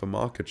vying for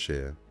market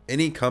share.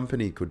 Any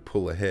company could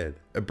pull ahead.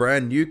 A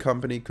brand new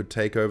company could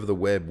take over the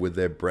web with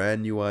their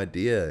brand new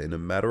idea in a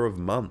matter of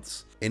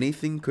months.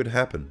 Anything could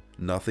happen.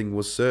 Nothing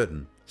was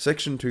certain.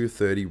 Section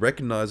 230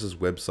 recognizes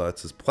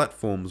websites as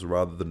platforms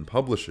rather than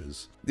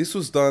publishers. This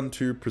was done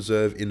to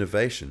preserve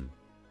innovation.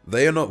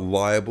 They are not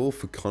liable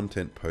for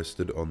content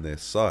posted on their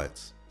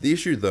sites. The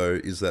issue though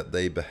is that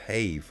they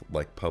behave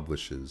like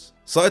publishers.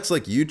 Sites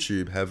like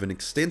YouTube have an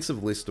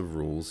extensive list of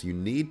rules you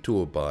need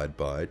to abide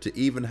by to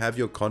even have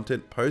your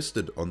content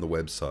posted on the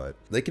website.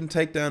 They can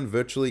take down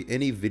virtually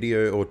any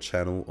video or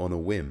channel on a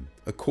whim,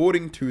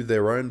 according to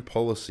their own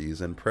policies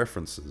and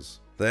preferences.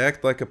 They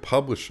act like a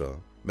publisher,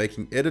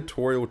 making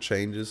editorial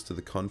changes to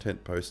the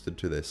content posted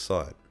to their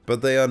site.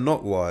 But they are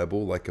not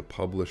liable like a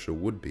publisher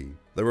would be.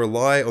 They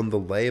rely on the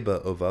labor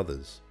of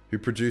others, who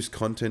produce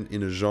content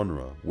in a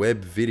genre,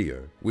 web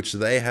video, which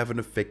they have an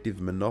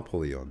effective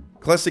monopoly on.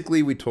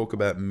 Classically, we talk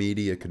about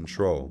media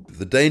control,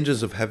 the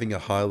dangers of having a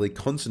highly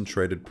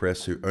concentrated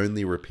press who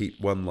only repeat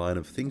one line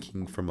of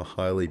thinking from a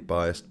highly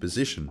biased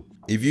position.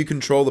 If you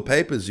control the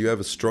papers, you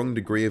have a strong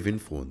degree of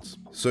influence.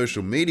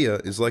 Social media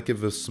is like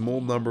if a small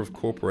number of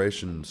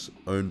corporations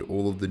owned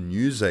all of the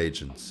news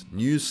agents,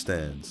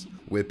 newsstands,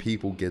 where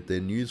people get their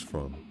news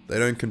from. They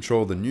don't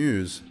control the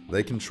news,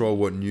 they control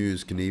what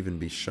news can even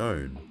be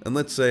shown. And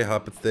let's say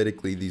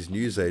hypothetically these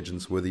news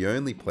agents were the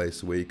only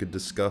place where you could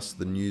discuss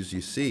the news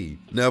you see.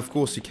 Now of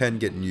course you can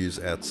get news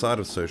outside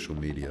of social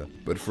media,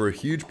 but for a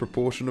huge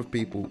proportion of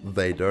people,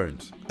 they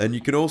don't. And you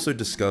can also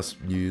discuss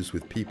news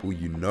with people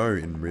you know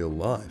in real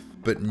life.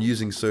 But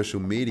using social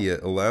media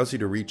allows you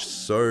to reach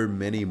so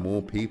many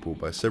more people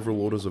by several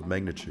orders of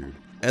magnitude.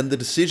 And the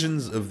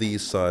decisions of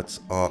these sites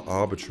are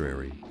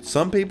arbitrary.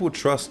 Some people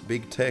trust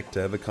big tech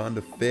to have a kind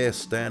of fair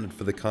standard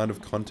for the kind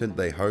of content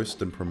they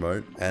host and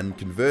promote, and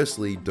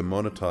conversely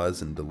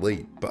demonetize and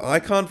delete. But I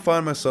can't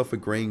find myself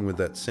agreeing with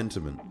that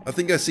sentiment. I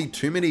think I see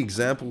too many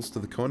examples to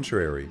the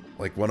contrary,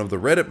 like one of the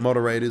Reddit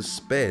moderators,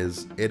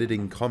 Spez,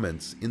 editing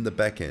comments in the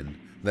back end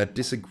that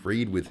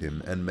disagreed with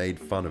him and made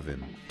fun of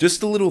him.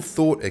 Just a little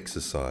thought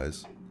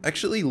exercise.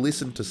 Actually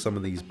listen to some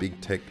of these big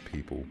tech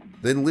people,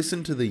 then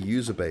listen to the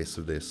user base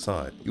of their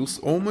site. You'll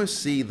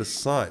almost see the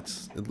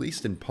sites, at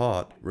least in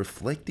part,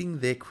 reflecting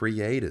their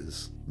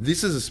creators.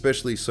 This is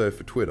especially so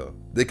for Twitter.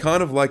 They're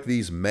kind of like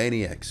these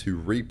maniacs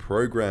who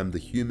reprogram the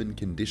human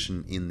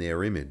condition in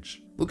their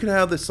image. Look at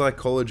how the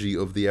psychology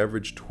of the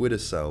average Twitter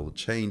cell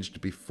changed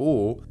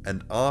before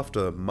and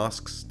after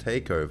Musk's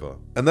takeover.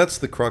 And that's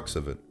the crux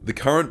of it. The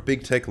current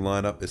big tech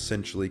lineup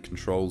essentially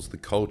controls the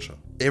culture.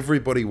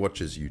 Everybody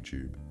watches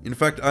YouTube. In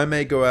fact, I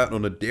may go out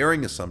on a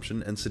daring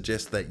assumption and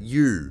suggest that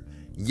you,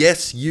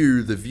 yes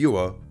you, the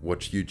viewer,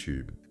 watch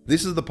YouTube.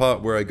 This is the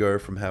part where I go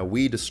from how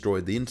we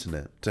destroyed the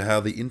internet to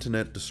how the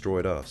internet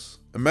destroyed us.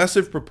 A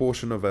massive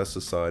proportion of our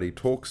society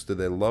talks to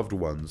their loved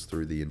ones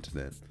through the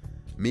internet,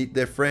 meet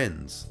their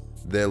friends,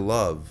 their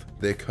love,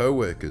 their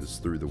co-workers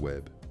through the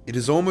web. It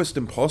is almost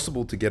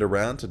impossible to get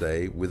around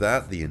today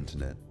without the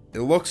internet. It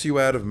locks you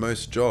out of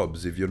most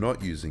jobs if you're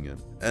not using it.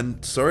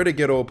 And sorry to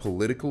get all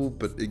political,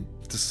 but it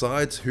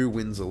decides who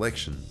wins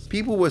elections.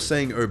 People were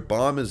saying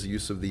Obama's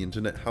use of the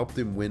internet helped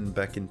him win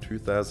back in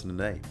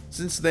 2008.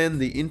 Since then,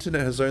 the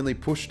internet has only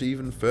pushed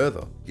even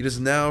further. It is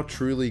now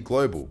truly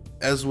global,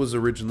 as was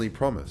originally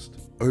promised.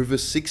 Over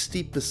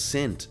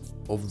 60%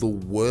 of the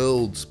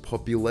world's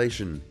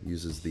population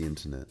uses the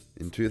internet.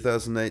 In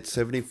 2008,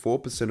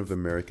 74% of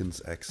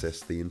Americans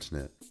accessed the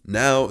internet.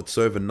 Now it's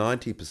over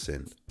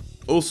 90%.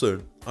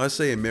 Also, I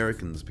say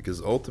Americans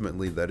because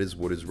ultimately that is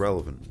what is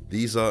relevant.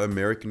 These are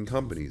American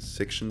companies.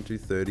 Section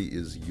 230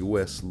 is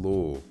US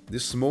law.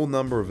 This small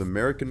number of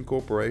American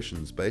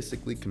corporations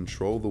basically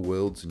control the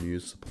world's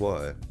news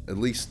supply, at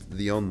least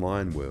the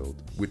online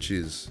world, which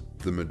is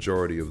the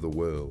majority of the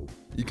world.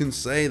 You can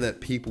say that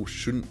people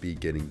shouldn't be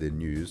getting their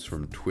news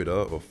from Twitter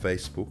or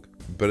Facebook,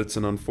 but it's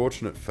an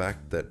unfortunate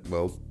fact that,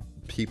 well,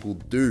 people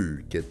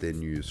do get their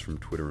news from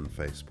Twitter and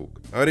Facebook.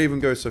 I'd even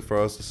go so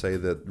far as to say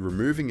that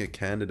removing a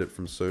candidate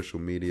from social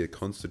media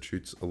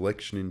constitutes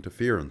election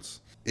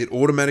interference. It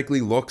automatically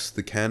locks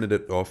the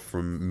candidate off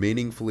from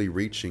meaningfully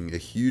reaching a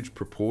huge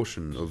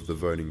proportion of the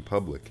voting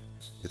public.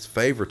 It's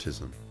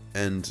favoritism,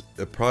 and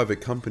a private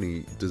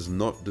company does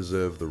not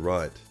deserve the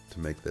right to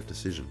make that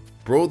decision.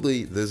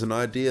 Broadly, there's an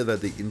idea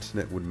that the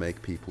internet would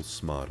make people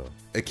smarter.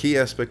 A key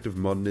aspect of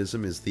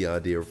modernism is the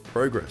idea of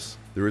progress.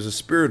 There is a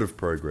spirit of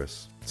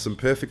progress, some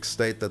perfect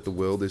state that the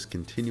world is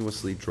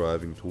continuously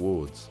driving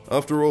towards.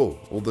 After all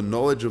the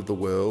knowledge of the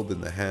world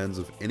in the hands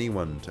of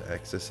anyone to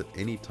access at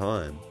any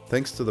time,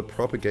 thanks to the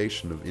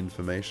propagation of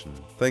information.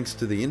 Thanks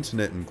to the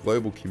internet and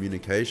global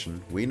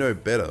communication, we know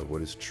better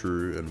what is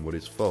true and what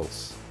is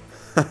false.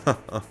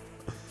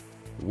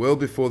 Well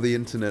before the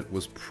internet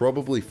was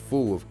probably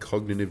full of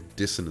cognitive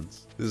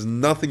dissonance. There's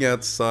nothing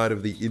outside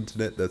of the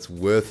internet that's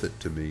worth it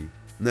to me.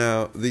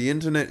 Now, the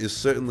internet is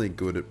certainly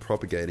good at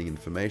propagating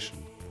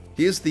information.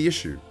 Here's the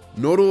issue.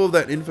 Not all of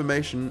that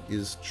information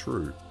is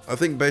true. I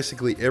think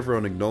basically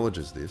everyone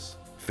acknowledges this.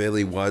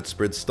 Fairly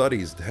widespread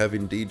studies have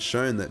indeed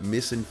shown that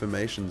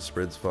misinformation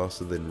spreads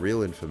faster than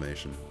real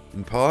information.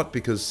 In part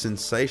because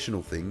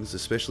sensational things,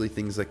 especially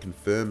things that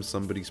confirm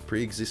somebody's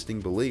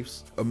pre-existing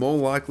beliefs, are more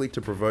likely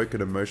to provoke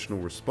an emotional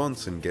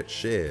response and get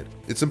shared.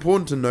 It's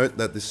important to note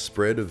that this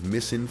spread of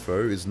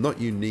misinfo is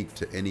not unique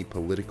to any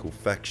political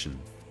faction.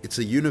 It's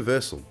a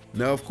universal.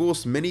 Now, of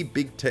course, many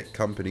big tech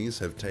companies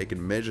have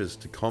taken measures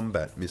to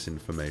combat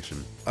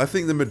misinformation. I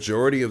think the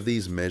majority of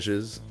these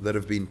measures that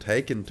have been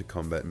taken to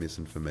combat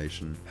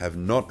misinformation have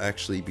not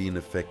actually been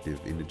effective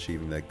in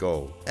achieving that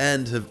goal,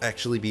 and have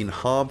actually been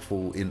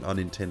harmful in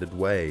unintended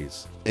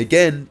ways.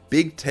 Again,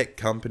 big tech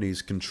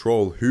companies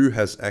control who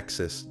has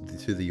access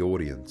to the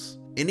audience.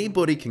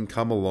 Anybody can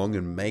come along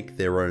and make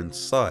their own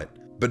site,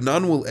 but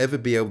none will ever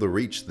be able to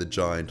reach the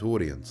giant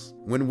audience.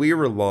 When we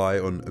rely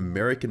on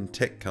American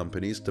tech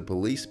companies to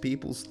police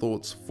people's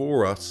thoughts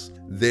for us,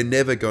 they're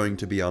never going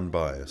to be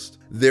unbiased.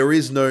 There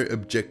is no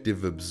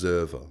objective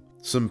observer,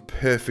 some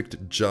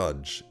perfect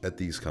judge at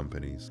these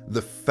companies.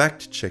 The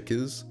fact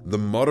checkers, the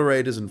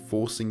moderators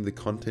enforcing the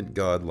content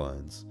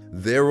guidelines,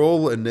 they're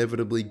all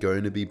inevitably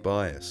going to be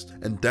biased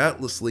and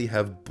doubtlessly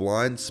have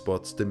blind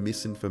spots to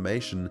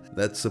misinformation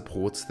that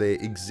supports their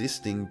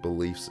existing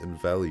beliefs and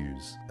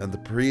values, and the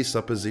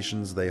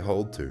presuppositions they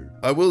hold to.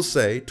 I will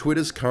say,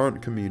 Twitter's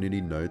current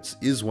community notes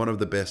is one of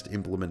the best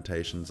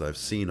implementations I've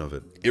seen of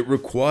it. It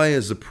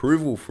requires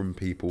approval from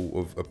people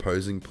of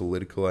opposing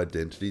political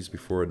identities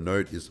before a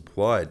note is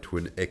applied to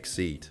an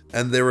exeat,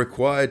 and they're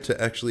required to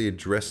actually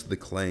address the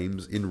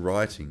claims in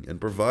writing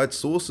and provide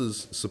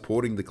sources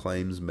supporting the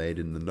claims made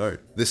in the note.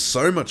 They're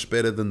so much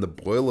better than the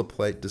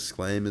boilerplate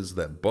disclaimers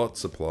that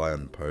bots apply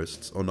on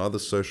posts on other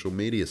social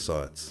media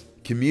sites.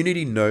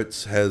 Community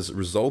notes has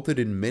resulted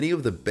in many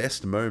of the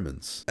best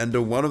moments and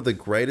are one of the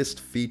greatest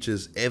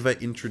features ever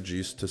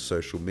introduced to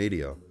social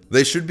media.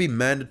 They should be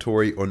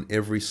mandatory on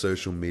every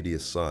social media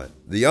site.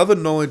 The other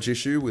knowledge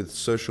issue with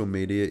social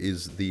media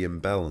is the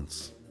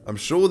imbalance. I'm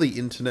sure the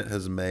internet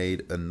has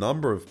made a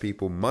number of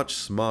people much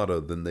smarter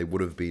than they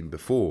would have been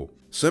before.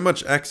 So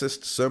much access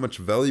to so much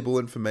valuable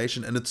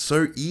information, and it's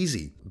so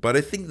easy. But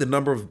I think the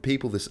number of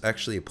people this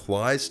actually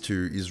applies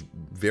to is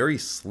very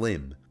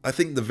slim. I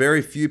think the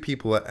very few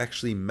people are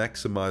actually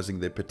maximizing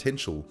their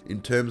potential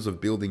in terms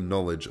of building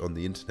knowledge on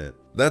the internet.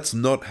 That's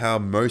not how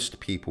most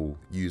people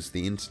use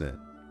the internet.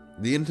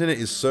 The internet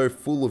is so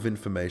full of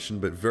information,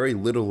 but very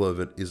little of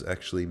it is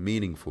actually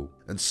meaningful.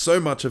 And so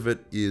much of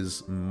it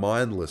is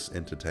mindless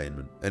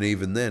entertainment. And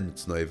even then,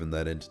 it's not even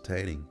that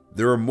entertaining.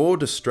 There are more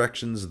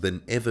distractions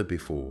than ever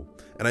before.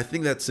 And I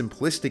think that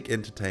simplistic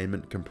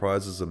entertainment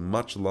comprises a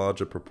much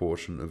larger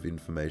proportion of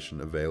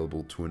information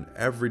available to an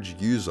average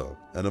user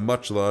and a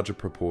much larger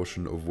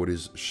proportion of what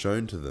is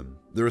shown to them.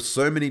 There are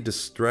so many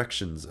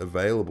distractions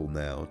available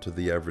now to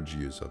the average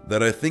user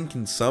that I think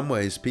in some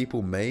ways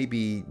people may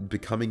be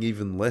becoming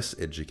even less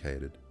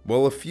educated.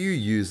 While a few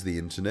use the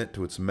internet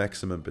to its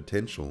maximum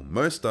potential,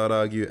 most, I'd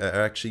argue,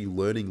 are actually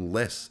learning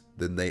less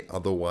than they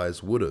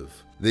otherwise would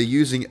have. They're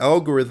using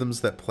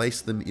algorithms that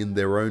place them in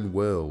their own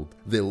world.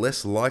 They're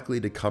less likely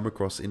to come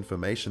across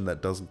information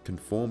that doesn't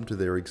conform to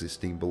their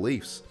existing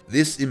beliefs.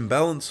 This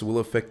imbalance will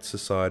affect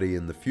society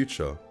in the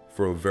future.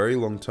 For a very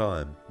long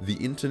time, the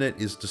internet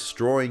is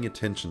destroying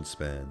attention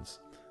spans.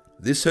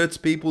 This hurts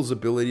people's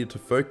ability to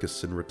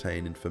focus and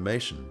retain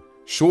information.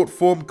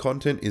 Short-form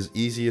content is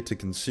easier to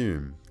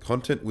consume.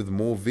 Content with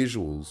more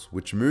visuals,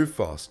 which move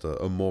faster,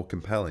 are more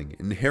compelling.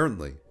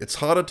 Inherently, it's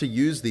harder to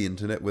use the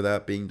internet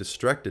without being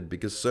distracted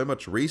because so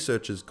much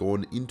research has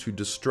gone into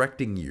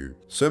distracting you.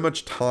 So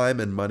much time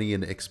and money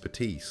and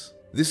expertise.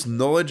 This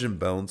knowledge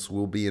imbalance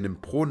will be an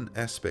important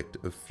aspect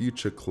of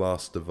future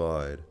class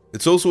divide.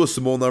 It's also a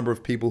small number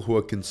of people who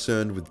are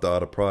concerned with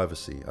data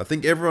privacy. I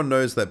think everyone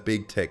knows that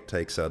big tech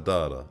takes our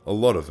data, a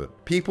lot of it.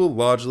 People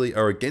largely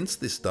are against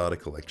this data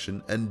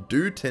collection and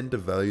do tend to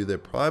value their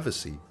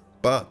privacy.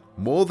 But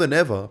more than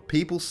ever,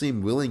 people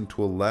seem willing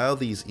to allow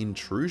these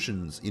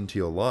intrusions into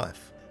your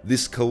life.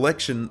 This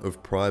collection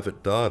of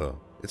private data.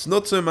 It's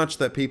not so much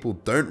that people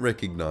don't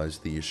recognize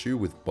the issue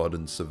with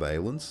modern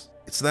surveillance,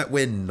 it's that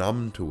we're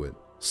numb to it.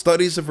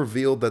 Studies have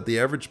revealed that the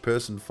average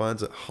person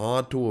finds it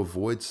hard to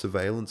avoid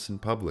surveillance in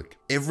public.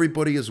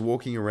 Everybody is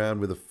walking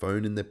around with a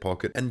phone in their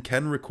pocket and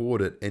can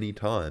record at any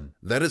time.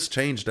 That has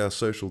changed our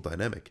social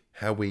dynamic,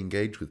 how we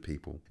engage with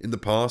people. In the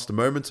past,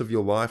 moments of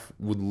your life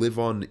would live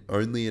on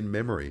only in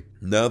memory.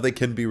 Now they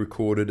can be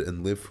recorded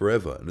and live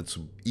forever, and it's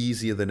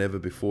easier than ever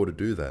before to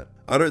do that.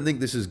 I don't think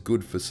this is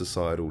good for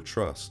societal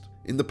trust.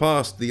 In the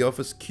past, the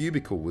office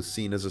cubicle was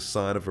seen as a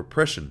sign of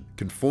oppression,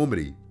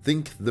 conformity.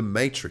 Think the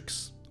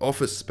Matrix.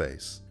 Office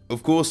space.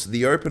 Of course,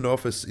 the open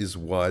office is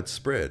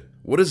widespread.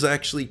 What has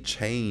actually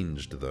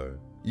changed though?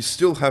 You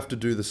still have to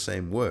do the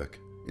same work,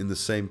 in the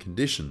same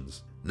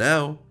conditions.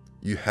 Now,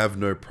 you have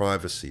no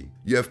privacy.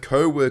 You have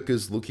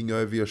co-workers looking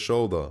over your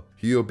shoulder,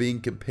 who you're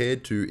being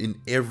compared to in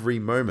every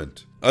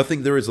moment. I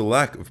think there is a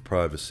lack of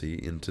privacy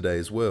in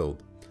today's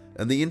world.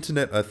 And the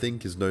internet, I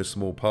think, is no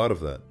small part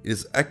of that. It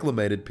has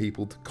acclimated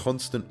people to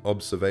constant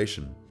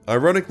observation.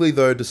 Ironically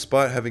though,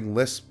 despite having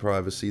less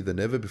privacy than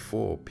ever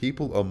before,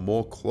 people are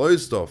more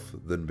closed off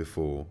than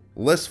before,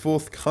 less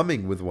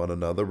forthcoming with one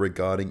another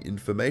regarding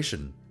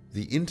information.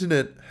 The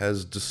internet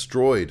has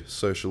destroyed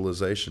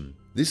socialization.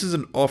 This is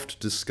an oft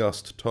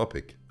discussed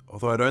topic,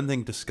 although I don't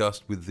think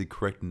discussed with the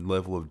correct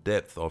level of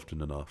depth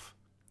often enough.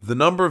 The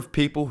number of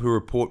people who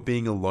report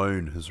being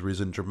alone has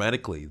risen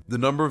dramatically. The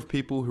number of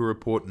people who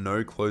report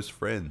no close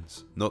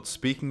friends, not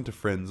speaking to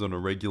friends on a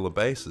regular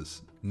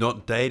basis,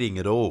 not dating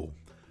at all.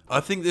 I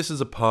think this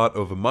is a part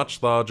of a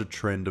much larger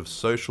trend of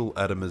social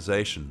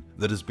atomization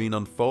that has been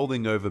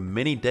unfolding over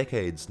many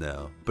decades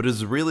now, but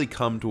has really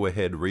come to a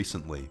head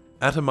recently.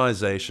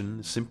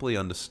 Atomization, simply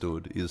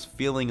understood, is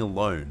feeling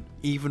alone,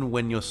 even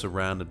when you're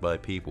surrounded by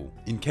people.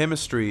 In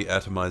chemistry,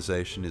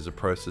 atomization is a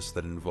process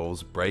that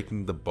involves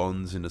breaking the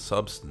bonds in a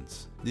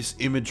substance. This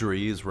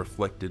imagery is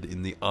reflected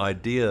in the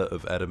idea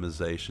of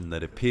atomization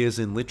that appears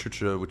in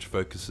literature which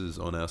focuses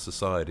on our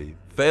society.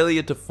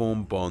 Failure to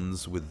form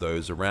bonds with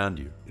those around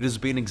you. It has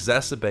been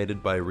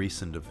exacerbated by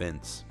recent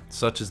events,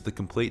 such as the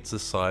complete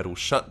societal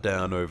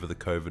shutdown over the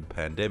COVID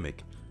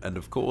pandemic, and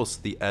of course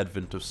the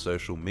advent of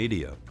social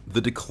media.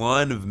 The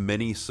decline of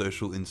many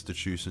social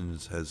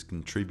institutions has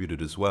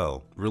contributed as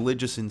well.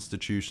 Religious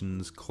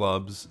institutions,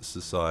 clubs,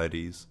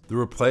 societies. The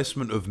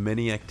replacement of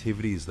many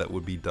activities that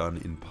would be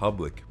done in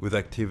public with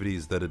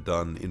activities that are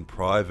done in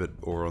private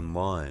or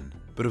online.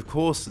 But of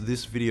course,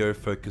 this video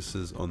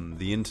focuses on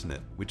the internet,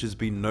 which has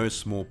been no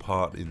small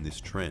part in this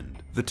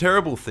trend. The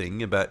terrible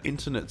thing about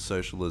internet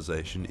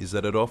socialization is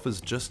that it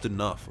offers just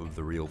enough of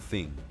the real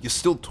thing. You're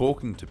still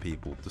talking to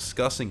people,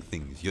 discussing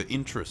things, your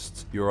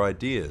interests, your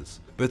ideas,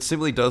 but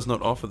simply does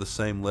not offer the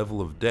same level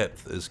of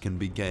depth as can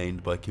be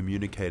gained by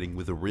communicating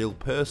with a real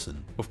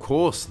person. Of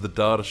course, the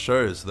data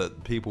shows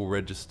that people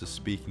register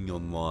speaking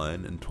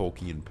online and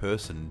talking in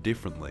person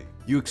differently.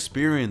 You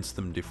experience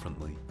them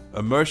differently.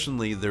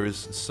 Emotionally, there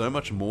is so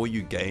much more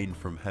you gain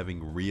from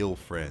having real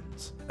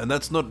friends. And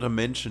that's not to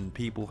mention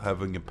people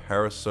having a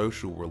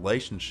parasocial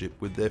relationship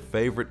with their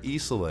favorite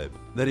e-celeb.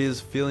 That is,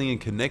 feeling a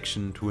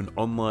connection to an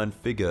online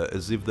figure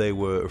as if they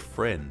were a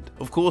friend.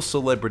 Of course,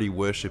 celebrity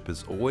worship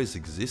has always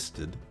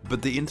existed,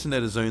 but the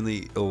internet has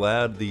only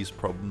allowed these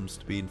problems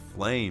to be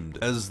inflamed,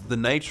 as the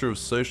nature of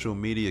social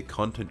media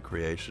content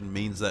creation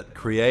means that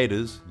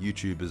creators,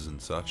 YouTubers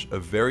and such, are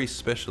very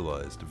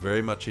specialized,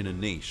 very much in a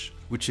niche,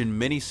 which in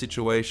many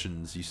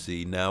situations you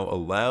see now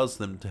allows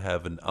them to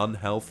have an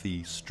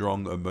unhealthy,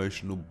 strong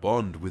emotional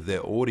bond with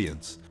their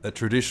audience that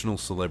traditional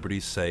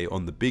celebrities, say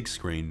on the big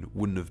screen,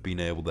 wouldn't have been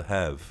able to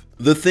have.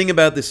 The thing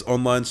about this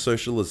online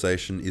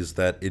socialization is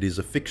that it is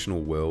a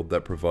fictional world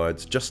that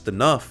provides just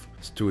enough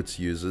to its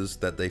users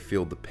that they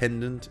feel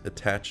dependent,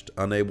 attached,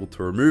 unable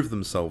to remove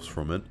themselves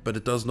from it, but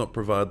it does not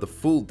provide the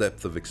full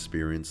depth of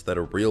experience that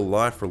a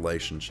real-life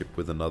relationship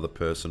with another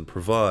person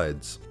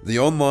provides. The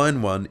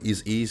online one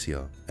is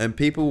easier, and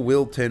people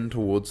will tend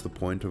towards the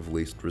point of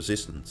least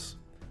resistance.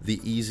 The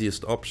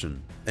easiest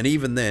option. And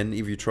even then,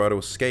 if you try to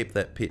escape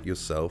that pit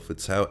yourself,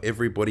 it's how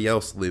everybody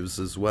else lives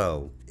as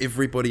well.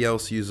 Everybody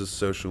else uses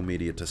social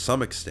media to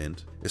some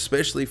extent,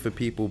 especially for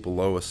people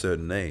below a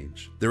certain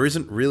age. There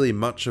isn't really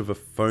much of a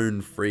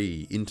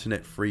phone-free,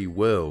 internet-free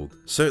world.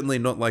 Certainly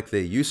not like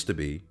there used to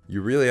be.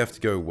 You really have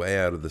to go way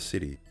out of the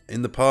city.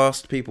 In the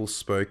past, people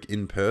spoke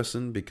in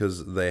person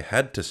because they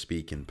had to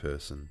speak in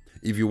person.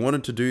 If you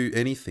wanted to do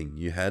anything,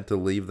 you had to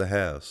leave the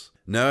house.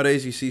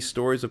 Nowadays, you see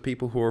stories of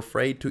people who are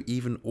afraid to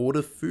even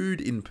order food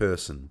in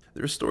person.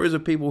 There are stories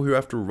of people who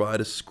have to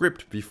write a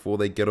script before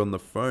they get on the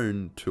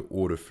phone to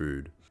order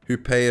food, who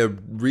pay a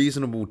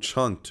reasonable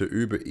chunk to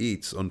Uber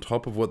Eats on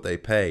top of what they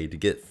pay to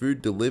get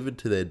food delivered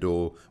to their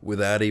door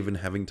without even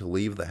having to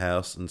leave the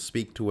house and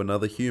speak to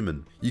another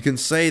human. You can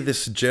say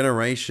this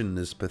generation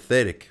is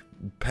pathetic.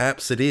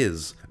 Perhaps it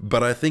is,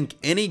 but I think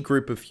any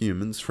group of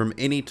humans from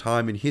any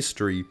time in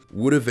history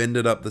would have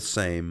ended up the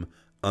same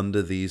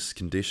under these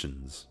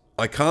conditions.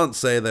 I can't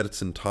say that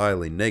it's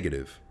entirely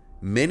negative.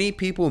 Many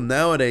people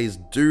nowadays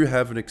do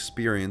have an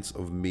experience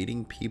of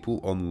meeting people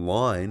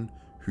online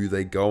who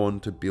they go on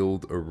to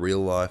build a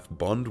real-life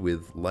bond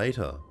with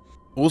later.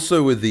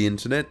 Also with the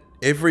internet,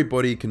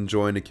 everybody can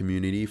join a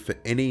community for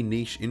any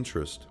niche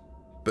interest.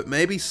 But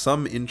maybe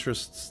some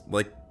interests,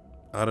 like,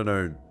 I don't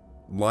know,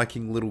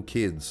 liking little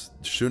kids,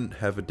 shouldn't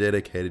have a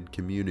dedicated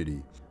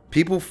community.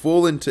 People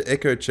fall into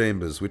echo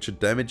chambers which are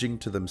damaging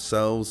to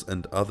themselves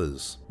and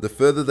others. The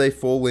further they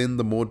fall in,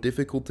 the more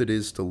difficult it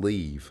is to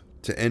leave,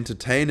 to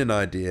entertain an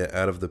idea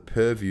out of the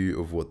purview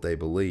of what they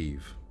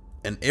believe.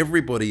 And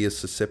everybody is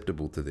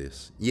susceptible to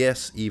this.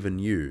 Yes, even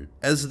you.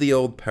 As the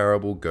old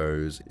parable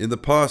goes, in the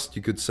past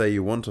you could say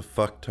you want to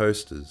fuck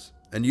toasters,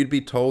 and you'd be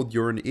told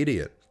you're an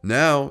idiot.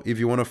 Now, if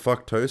you want to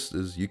fuck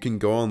toasters, you can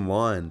go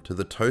online to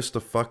the Toaster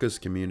Fuckers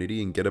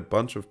community and get a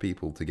bunch of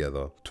people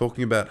together,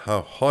 talking about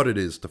how hot it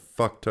is to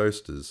fuck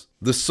toasters.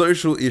 The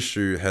social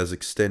issue has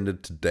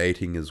extended to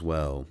dating as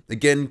well.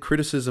 Again,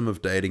 criticism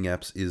of dating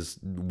apps is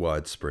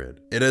widespread.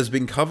 It has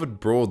been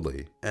covered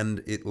broadly,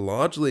 and it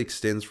largely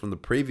extends from the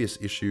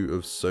previous issue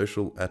of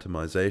social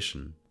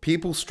atomization.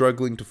 People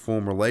struggling to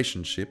form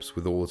relationships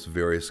with all its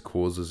various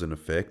causes and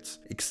effects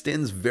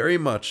extends very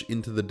much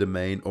into the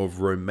domain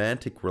of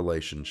romantic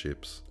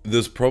relationships.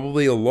 There's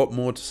probably a lot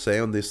more to say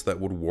on this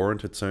that would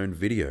warrant its own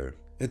video.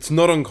 It's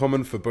not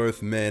uncommon for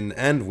both men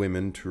and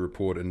women to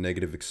report a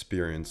negative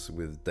experience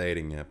with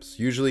dating apps,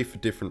 usually for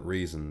different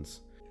reasons.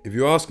 If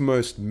you ask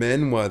most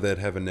men why they'd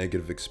have a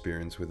negative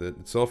experience with it,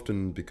 it's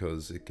often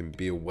because it can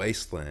be a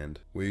wasteland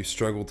where you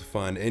struggle to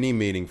find any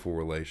meaningful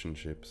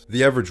relationships.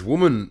 The average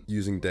woman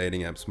using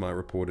dating apps might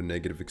report a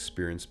negative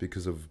experience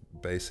because of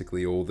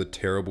basically all the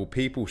terrible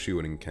people she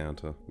would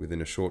encounter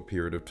within a short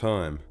period of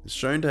time. It's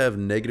shown to have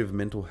negative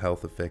mental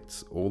health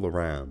effects all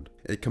around.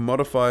 It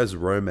commodifies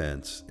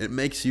romance. It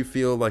makes you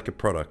feel like a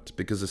product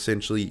because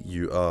essentially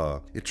you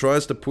are. It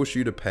tries to push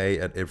you to pay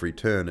at every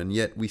turn, and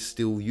yet we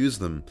still use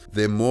them.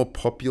 They're more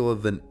popular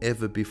than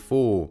ever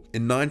before.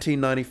 In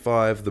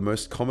 1995, the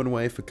most common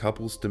way for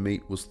couples to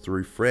meet was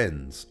through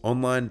friends.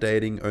 Online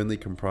dating only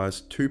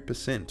comprised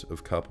 2%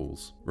 of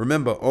couples.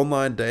 Remember,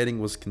 online dating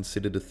was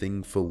considered a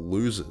thing for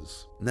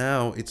losers.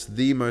 Now, it's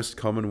the most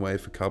common way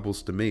for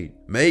couples to meet.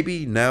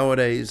 Maybe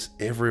nowadays,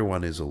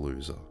 everyone is a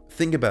loser.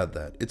 Think about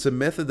that. It's a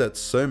method that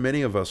so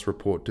many of us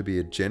report to be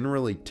a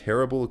generally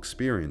terrible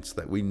experience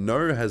that we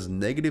know has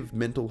negative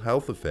mental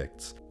health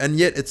effects, and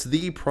yet it's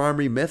the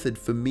primary method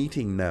for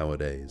meeting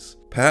nowadays.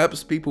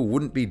 Perhaps people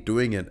wouldn't be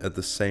doing it at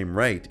the same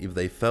rate if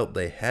they felt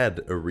they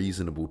had a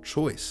reasonable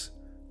choice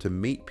to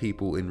meet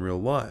people in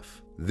real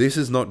life. This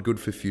is not good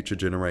for future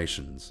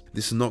generations.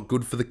 This is not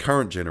good for the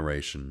current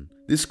generation.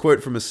 This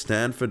quote from a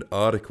Stanford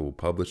article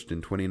published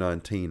in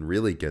 2019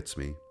 really gets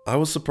me. I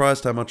was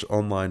surprised how much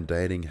online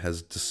dating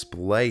has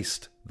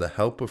displaced the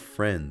help of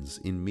friends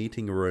in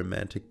meeting a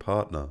romantic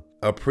partner.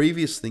 Our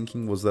previous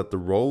thinking was that the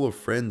role of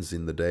friends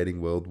in the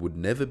dating world would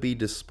never be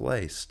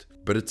displaced,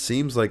 but it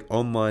seems like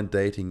online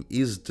dating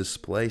is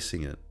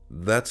displacing it.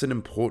 That's an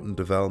important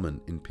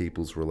development in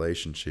people's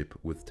relationship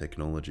with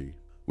technology.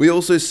 We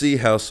also see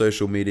how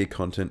social media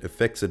content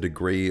affects a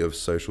degree of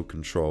social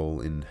control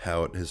in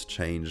how it has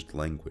changed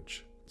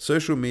language.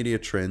 Social media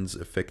trends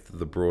affect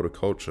the broader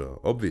culture,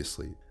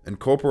 obviously, and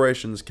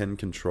corporations can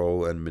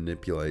control and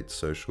manipulate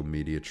social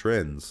media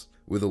trends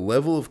with a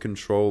level of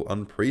control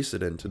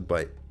unprecedented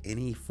by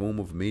any form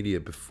of media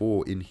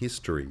before in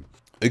history.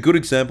 A good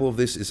example of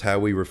this is how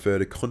we refer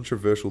to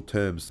controversial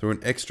terms through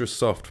an extra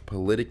soft,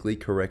 politically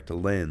correct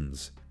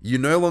lens. You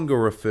no longer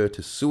refer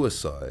to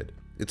suicide.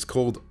 It's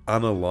called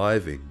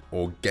unaliving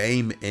or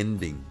game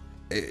ending.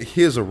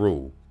 Here's a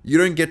rule. You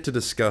don't get to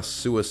discuss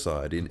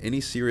suicide in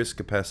any serious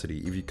capacity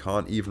if you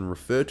can't even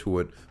refer to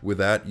it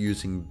without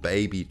using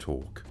baby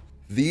talk.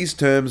 These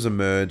terms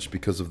emerge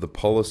because of the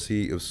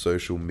policy of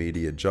social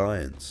media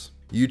giants.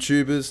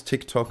 YouTubers,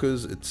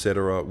 TikTokers,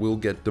 etc. will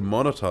get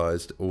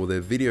demonetized or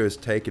their videos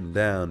taken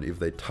down if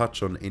they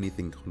touch on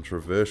anything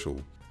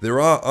controversial. There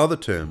are other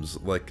terms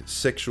like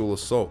sexual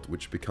assault,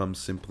 which becomes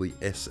simply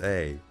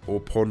SA, or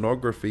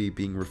pornography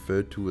being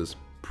referred to as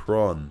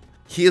pron.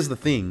 Here's the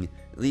thing,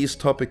 these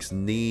topics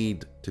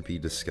need to be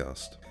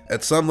discussed.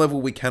 At some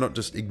level, we cannot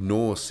just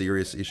ignore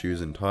serious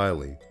issues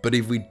entirely, but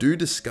if we do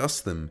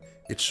discuss them,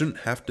 it shouldn't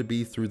have to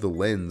be through the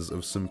lens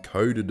of some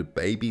coded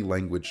baby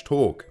language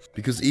talk,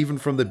 because even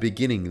from the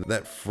beginning,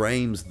 that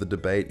frames the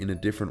debate in a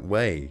different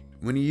way.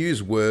 When you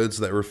use words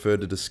that refer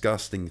to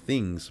disgusting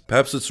things,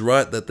 perhaps it's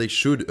right that they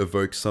should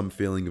evoke some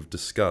feeling of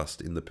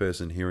disgust in the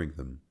person hearing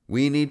them.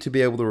 We need to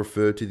be able to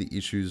refer to the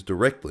issues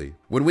directly.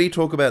 When we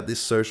talk about this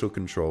social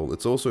control,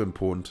 it's also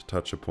important to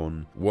touch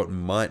upon what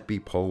might be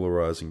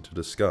polarizing to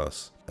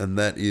discuss, and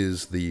that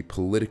is the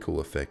political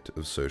effect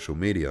of social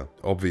media.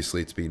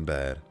 Obviously, it's been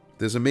bad.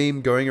 There's a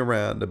meme going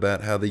around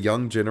about how the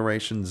young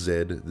generation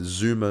Z, the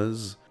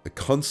Zoomers, are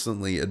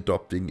constantly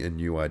adopting a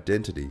new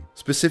identity,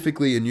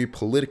 specifically a new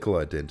political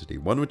identity,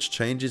 one which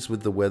changes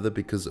with the weather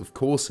because of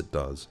course it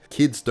does.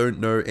 Kids don't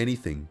know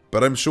anything,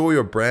 but I'm sure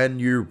your brand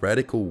new,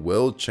 radical,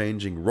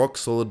 world-changing,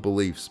 rock-solid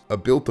beliefs are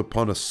built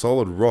upon a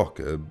solid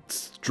rock, a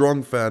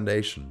strong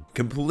foundation,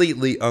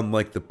 completely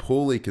unlike the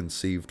poorly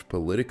conceived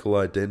political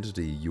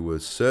identity you were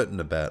certain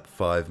about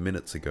 5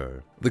 minutes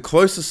ago. The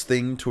closest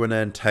thing to an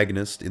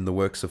antagonist in the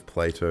works of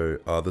Plato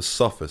are the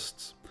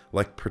sophists,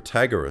 like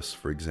Protagoras,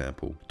 for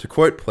example. To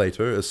quote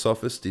Plato, a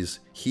sophist is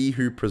he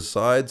who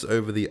presides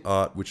over the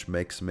art which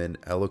makes men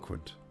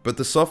eloquent. But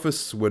the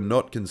sophists were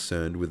not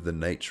concerned with the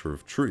nature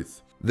of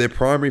truth. Their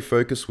primary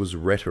focus was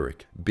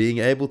rhetoric, being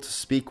able to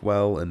speak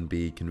well and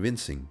be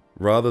convincing,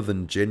 rather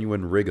than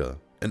genuine rigor,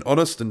 an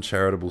honest and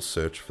charitable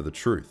search for the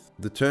truth.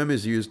 The term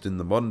is used in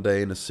the modern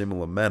day in a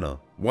similar manner.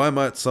 Why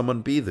might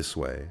someone be this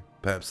way?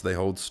 Perhaps they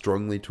hold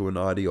strongly to an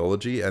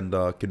ideology and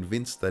are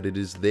convinced that it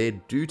is their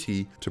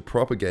duty to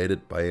propagate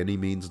it by any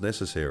means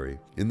necessary.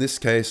 In this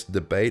case,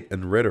 debate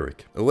and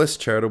rhetoric. A less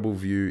charitable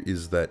view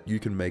is that you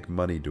can make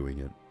money doing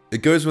it.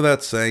 It goes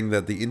without saying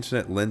that the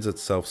internet lends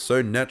itself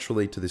so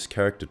naturally to this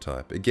character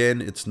type. Again,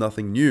 it's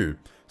nothing new.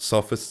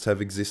 Sophists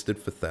have existed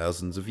for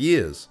thousands of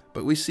years,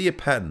 but we see a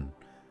pattern.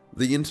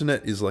 The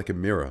internet is like a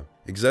mirror,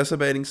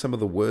 exacerbating some of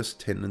the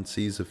worst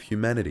tendencies of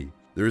humanity.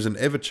 There is an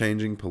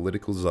ever-changing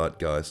political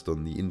zeitgeist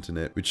on the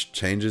internet which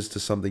changes to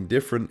something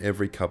different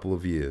every couple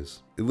of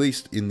years, at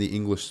least in the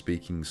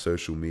English-speaking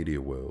social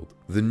media world.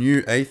 The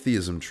new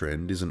atheism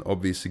trend is an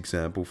obvious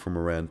example from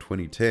around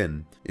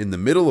 2010. In the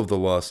middle of the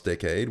last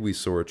decade, we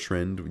saw a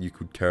trend you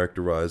could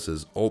characterize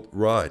as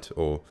alt-right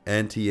or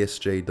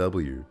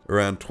anti-SJW.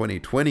 Around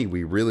 2020,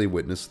 we really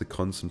witnessed the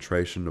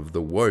concentration of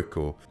the woke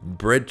or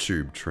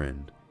breadtube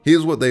trend.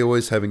 Here's what they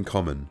always have in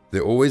common.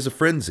 They're always a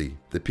frenzy.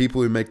 The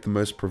people who make the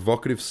most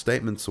provocative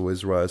statements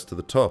always rise to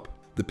the top.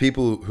 The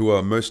people who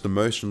are most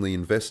emotionally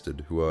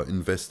invested, who are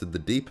invested the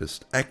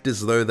deepest, act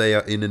as though they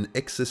are in an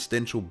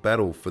existential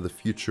battle for the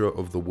future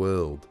of the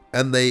world.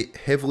 And they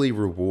heavily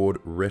reward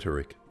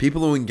rhetoric.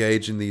 People who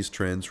engage in these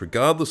trends,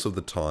 regardless of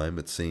the time,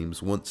 it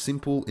seems, want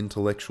simple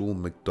intellectual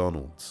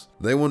McDonald's.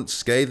 They want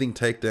scathing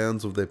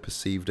takedowns of their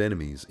perceived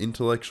enemies,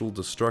 intellectual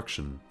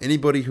destruction.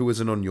 Anybody who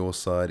isn't on your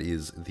side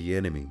is the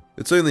enemy.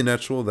 It's only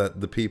natural that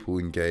the people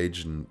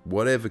engaged in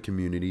whatever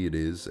community it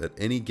is at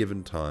any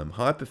given time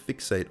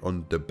hyperfixate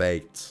on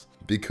debates,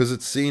 because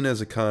it's seen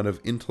as a kind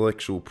of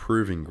intellectual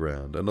proving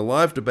ground, and a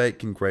live debate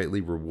can greatly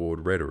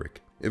reward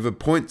rhetoric. If a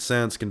point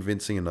sounds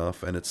convincing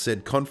enough and it's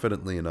said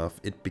confidently enough,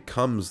 it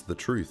becomes the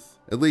truth.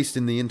 At least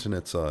in the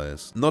internet's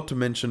eyes. Not to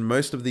mention,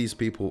 most of these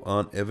people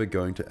aren't ever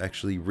going to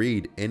actually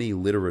read any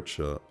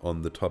literature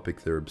on the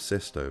topic they're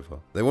obsessed over.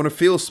 They want to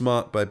feel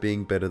smart by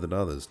being better than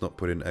others, not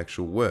put in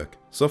actual work.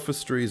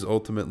 Sophistry is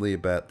ultimately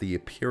about the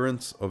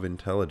appearance of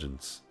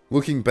intelligence.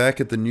 Looking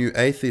back at the new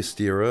atheist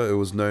era, it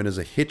was known as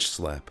a hitch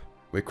slap.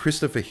 where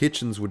Christopher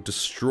Hitchens would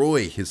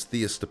destroy his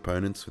theist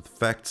opponents with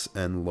facts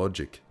and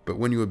logic. But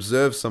when you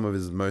observe some of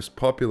his most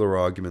popular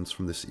arguments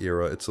from this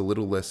era, it's a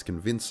little less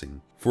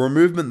convincing. For a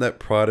movement that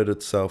prided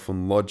itself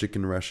on logic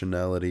and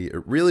rationality,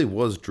 it really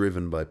was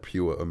driven by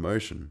pure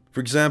emotion. For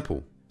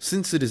example,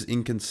 since it is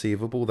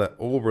inconceivable that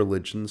all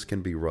religions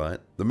can be right,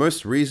 the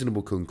most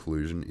reasonable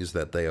conclusion is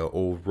that they are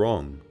all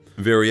wrong.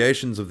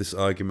 Variations of this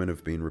argument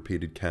have been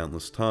repeated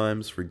countless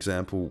times, for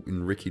example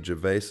in Ricky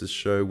Gervais's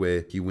show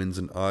where he wins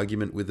an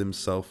argument with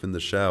himself in the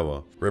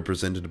shower,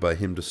 represented by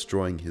him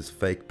destroying his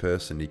fake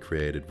person he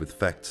created with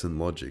facts and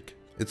logic.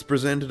 It's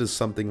presented as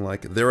something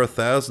like, there are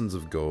thousands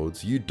of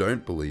gods you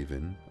don't believe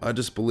in, I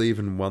just believe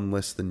in one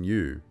less than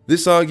you.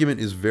 This argument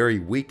is very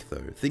weak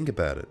though, think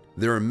about it.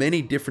 There are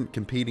many different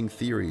competing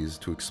theories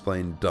to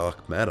explain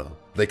dark matter.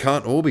 They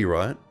can't all be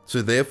right,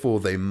 so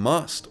therefore they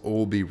must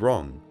all be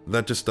wrong.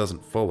 That just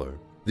doesn't follow.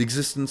 The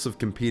existence of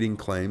competing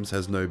claims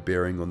has no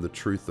bearing on the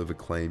truth of a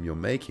claim you're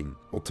making.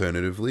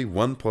 Alternatively,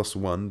 1 plus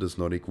 1 does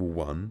not equal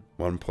 1,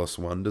 1 plus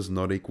 1 does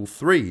not equal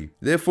 3.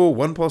 Therefore,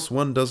 1 plus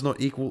 1 does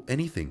not equal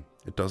anything.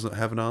 It doesn't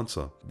have an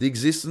answer. The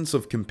existence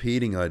of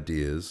competing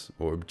ideas,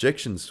 or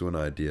objections to an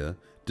idea,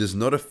 does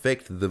not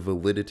affect the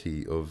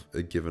validity of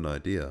a given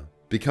idea.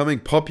 Becoming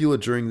popular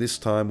during this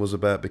time was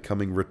about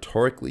becoming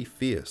rhetorically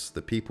fierce.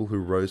 The people who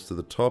rose to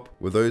the top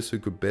were those who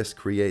could best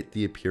create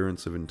the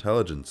appearance of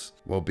intelligence,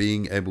 while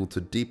being able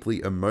to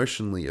deeply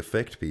emotionally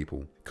affect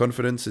people.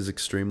 Confidence is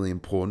extremely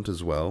important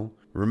as well.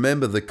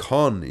 Remember, the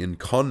con in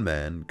con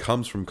man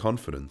comes from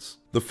confidence.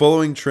 The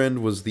following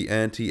trend was the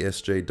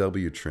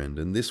anti-SJW trend,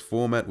 and this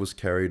format was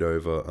carried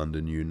over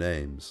under new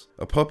names.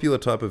 A popular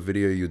type of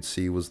video you'd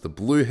see was the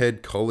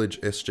Bluehead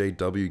College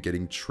SJW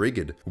getting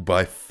triggered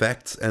by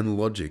facts and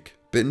logic.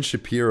 Ben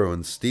Shapiro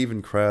and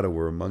Steven Crowder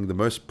were among the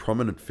most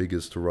prominent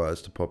figures to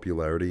rise to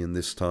popularity in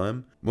this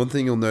time. One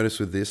thing you'll notice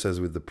with this, as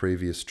with the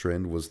previous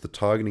trend, was the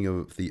targeting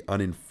of the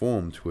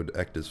uninformed who would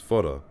act as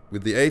fodder.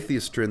 With the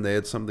atheist trend, they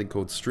had something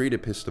called street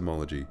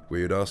epistemology, where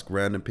you'd ask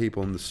random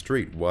people on the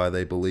street why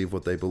they believe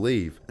what they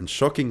believe, and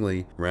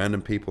shockingly,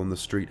 random people on the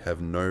street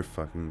have no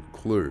fucking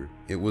clue.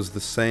 It was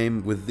the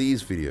same with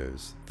these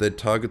videos. They'd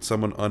target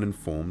someone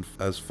uninformed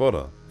as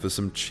fodder for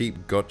some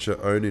cheap gotcha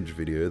ownage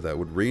video that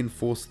would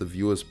reinforce the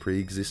viewer's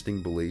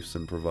pre-existing beliefs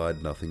and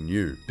provide nothing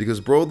new. Because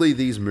broadly,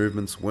 these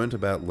movements weren't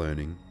about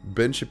learning.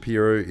 Ben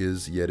Shapiro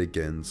is, yet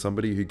again,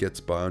 somebody who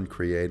gets by on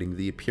creating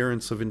the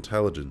appearance of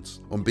intelligence,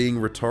 on being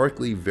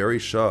rhetorically very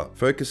sharp,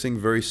 focusing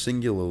very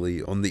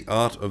singularly on the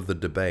art of the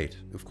debate.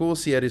 Of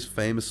course, he had his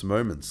famous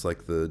moments,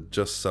 like the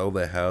just sell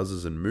their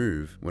houses and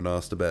move, when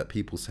asked about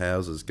people's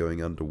houses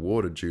going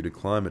underwater due to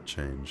climate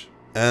change.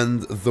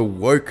 And the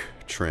woke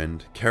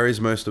trend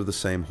carries most of the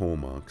same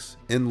hallmarks.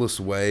 Endless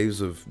waves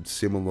of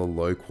similar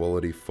low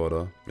quality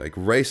fodder, like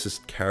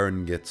racist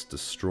Karen gets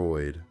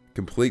destroyed.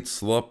 Complete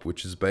slop,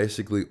 which is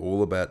basically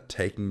all about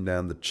taking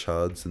down the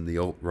chuds and the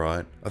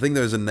alt-right. I think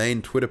those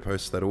inane Twitter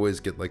posts that always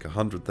get like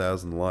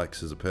 100,000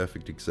 likes is a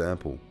perfect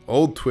example.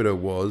 Old Twitter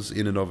was,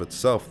 in and of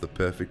itself, the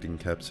perfect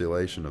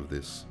encapsulation of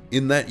this.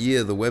 In that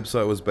year, the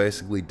website was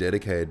basically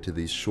dedicated to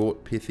these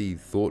short, pithy,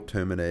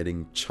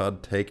 thought-terminating chud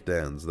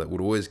takedowns that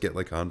would always get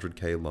like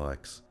 100k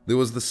likes. There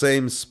was the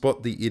same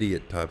spot the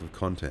idiot type of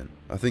content.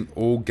 I think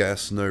all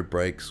gas, no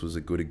brakes was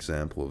a good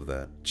example of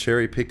that.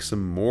 Cherry pick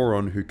some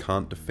moron who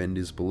can't defend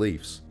his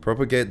beliefs.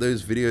 Propagate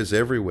those videos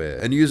everywhere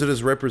and use it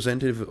as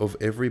representative of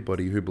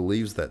everybody who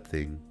believes that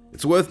thing.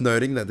 It's worth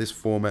noting that this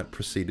format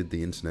preceded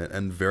the internet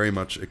and very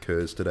much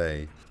occurs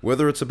today.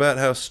 Whether it's about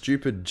how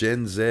stupid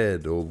Gen Z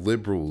or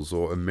liberals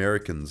or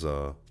Americans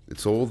are,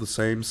 it's all the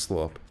same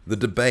slop. The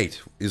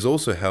debate is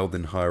also held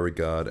in high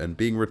regard, and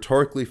being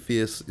rhetorically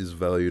fierce is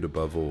valued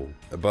above all,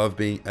 above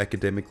being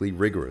academically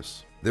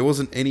rigorous. There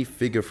wasn't any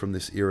figure from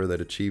this era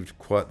that achieved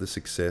quite the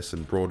success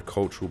and broad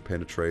cultural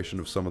penetration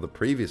of some of the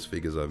previous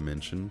figures I've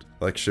mentioned,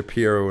 like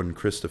Shapiro and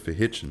Christopher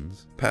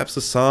Hitchens. Perhaps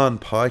Hassan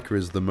Piker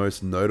is the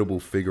most notable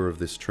figure of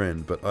this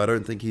trend, but I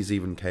don't think he's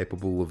even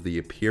capable of the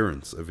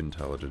appearance of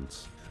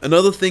intelligence.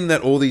 Another thing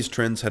that all these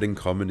trends had in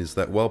common is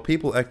that while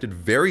people acted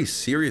very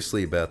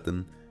seriously about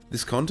them,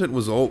 this content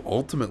was all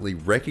ultimately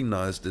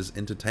recognized as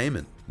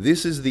entertainment.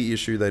 This is the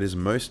issue that is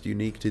most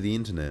unique to the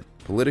internet.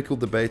 Political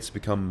debates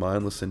become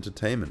mindless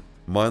entertainment,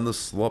 mindless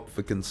slop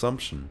for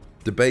consumption.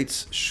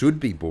 Debates should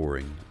be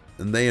boring,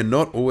 and they are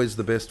not always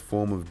the best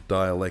form of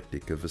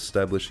dialectic, of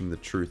establishing the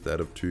truth out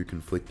of two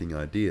conflicting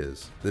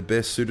ideas. They're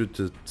best suited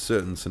to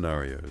certain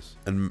scenarios.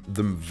 And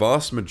the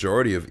vast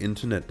majority of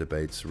internet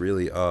debates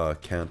really are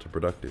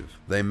counterproductive.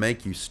 They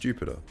make you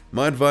stupider.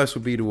 My advice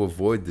would be to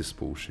avoid this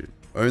bullshit.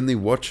 Only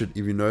watch it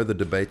if you know the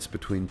debates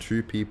between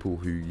two people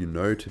who you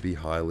know to be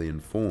highly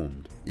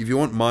informed. If you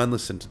want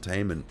mindless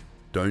entertainment,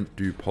 don't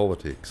do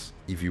politics.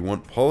 If you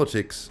want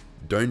politics,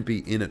 don't be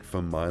in it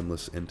for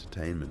mindless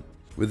entertainment.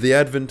 With the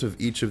advent of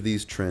each of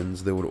these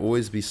trends, there would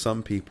always be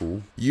some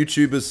people,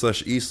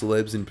 YouTubers /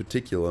 e-celebs in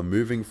particular,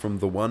 moving from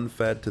the one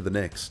fad to the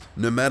next,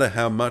 no matter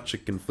how much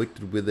it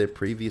conflicted with their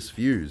previous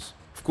views.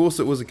 Of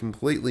course, it was a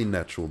completely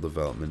natural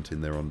development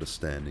in their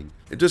understanding.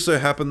 It just so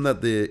happened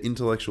that their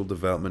intellectual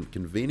development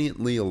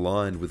conveniently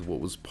aligned with what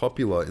was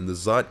popular in the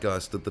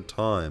zeitgeist at the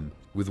time,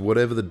 with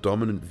whatever the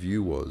dominant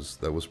view was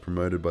that was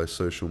promoted by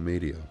social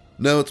media.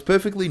 Now, it's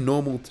perfectly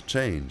normal to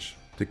change,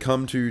 to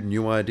come to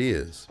new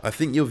ideas. I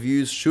think your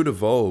views should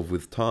evolve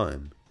with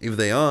time. If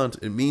they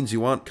aren't, it means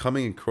you aren't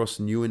coming across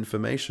new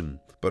information.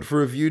 But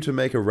for a view to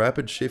make a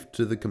rapid shift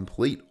to the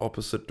complete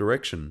opposite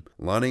direction,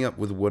 lining up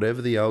with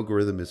whatever the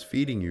algorithm is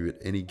feeding you at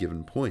any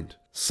given point.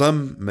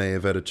 Some may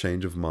have had a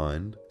change of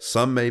mind,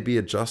 some may be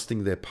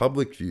adjusting their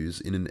public views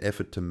in an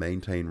effort to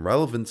maintain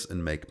relevance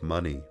and make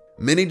money.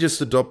 Many just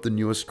adopt the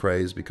newest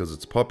craze because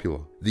it's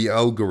popular, the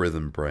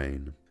algorithm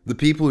brain. The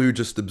people who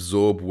just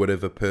absorb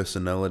whatever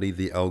personality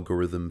the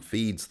algorithm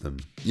feeds them.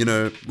 You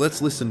know,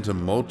 let's listen to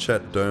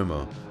Molchat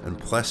Doma and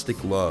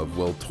Plastic Love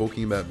while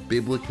talking about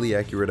biblically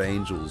accurate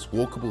angels,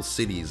 walkable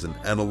cities, and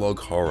analog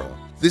horror.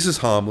 This is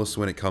harmless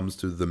when it comes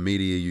to the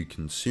media you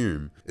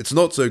consume. It's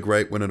not so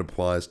great when it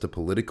applies to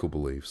political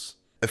beliefs.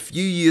 A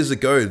few years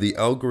ago, the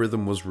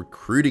algorithm was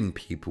recruiting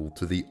people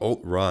to the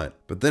alt-right.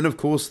 But then of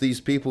course these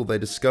people, they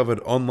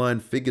discovered online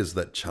figures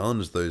that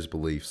challenged those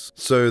beliefs.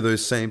 So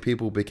those same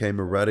people became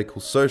a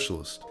radical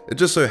socialist. It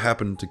just so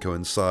happened to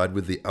coincide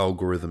with the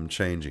algorithm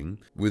changing,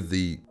 with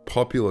the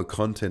popular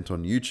content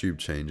on YouTube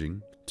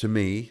changing. To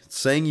me,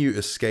 saying you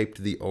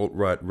escaped the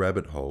alt-right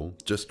rabbit hole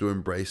just to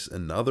embrace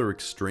another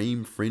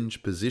extreme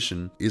fringe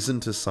position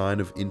isn't a sign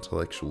of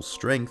intellectual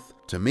strength.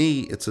 To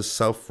me, it's a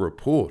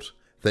self-report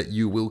that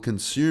you will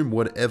consume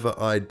whatever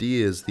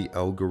ideas the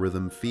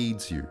algorithm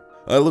feeds you.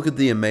 I look at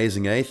The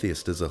Amazing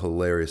Atheist as a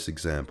hilarious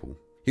example.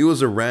 He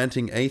was a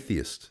ranting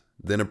atheist,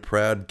 then a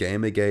proud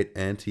Gamergate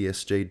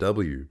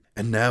anti-SJW,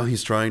 and now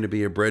he's trying to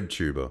be a bread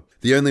tuber.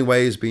 The only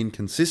way he's been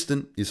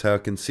consistent is how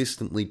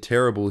consistently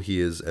terrible he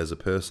is as a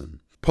person.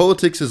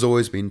 Politics has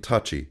always been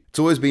touchy. It's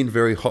always been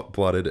very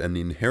hot-blooded and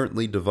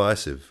inherently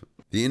divisive.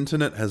 The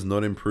internet has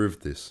not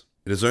improved this.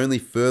 It has only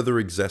further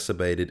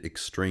exacerbated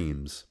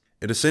extremes.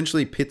 It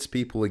essentially pits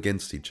people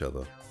against each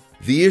other.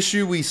 The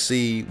issue we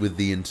see with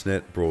the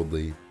internet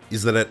broadly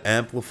is that it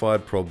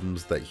amplified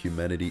problems that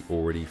humanity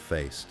already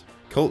faced.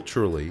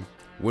 Culturally,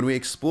 when we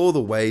explore the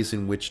ways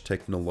in which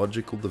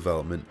technological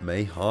development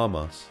may harm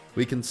us,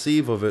 we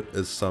conceive of it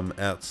as some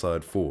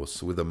outside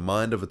force with a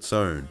mind of its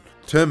own.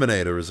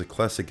 Terminator is a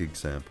classic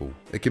example,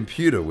 a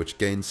computer which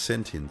gains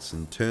sentience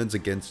and turns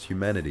against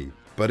humanity.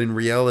 But in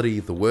reality,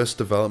 the worst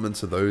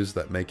developments are those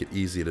that make it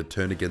easier to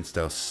turn against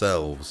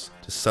ourselves,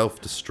 to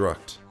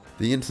self-destruct.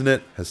 The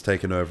internet has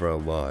taken over our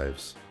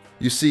lives.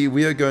 You see,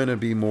 we are going to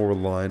be more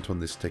reliant on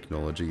this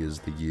technology as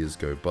the years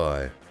go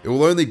by. It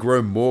will only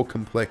grow more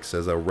complex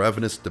as our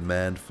ravenous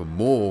demand for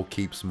more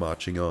keeps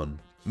marching on.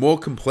 More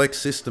complex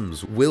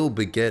systems will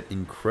beget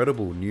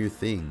incredible new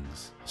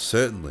things,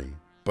 certainly.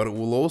 But it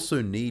will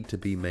also need to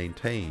be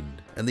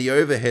maintained. And the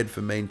overhead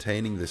for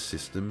maintaining this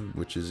system,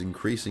 which is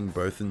increasing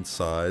both in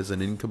size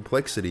and in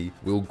complexity,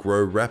 will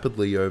grow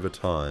rapidly over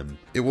time.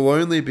 It will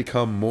only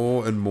become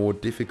more and more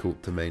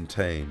difficult to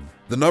maintain.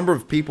 The number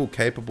of people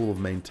capable of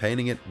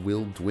maintaining it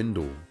will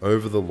dwindle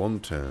over the long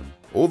term.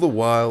 All the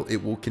while,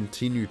 it will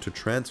continue to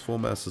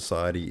transform our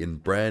society in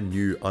brand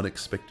new,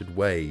 unexpected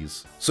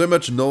ways. So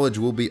much knowledge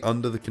will be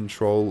under the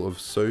control of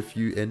so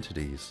few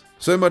entities.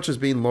 So much has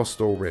been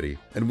lost already,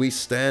 and we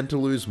stand to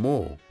lose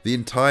more. The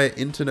entire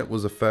internet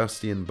was a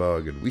Faustian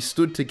bargain. We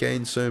stood to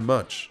gain so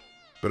much,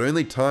 but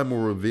only time will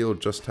reveal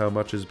just how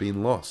much has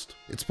been lost.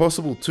 It's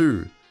possible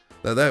too,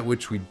 that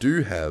which we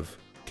do have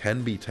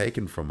can be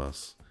taken from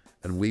us,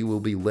 and we will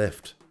be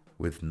left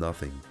with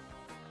nothing.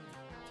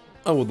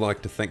 I would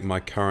like to thank my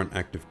current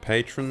active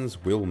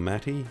patrons, Will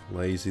Matty,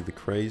 Lazy the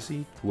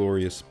Crazy,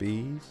 Glorious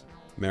Bees,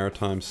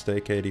 Maritime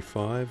Steak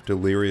 85,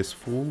 Delirious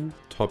Fool,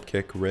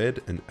 Topkek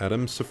Red, and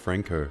Adam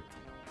Safranco.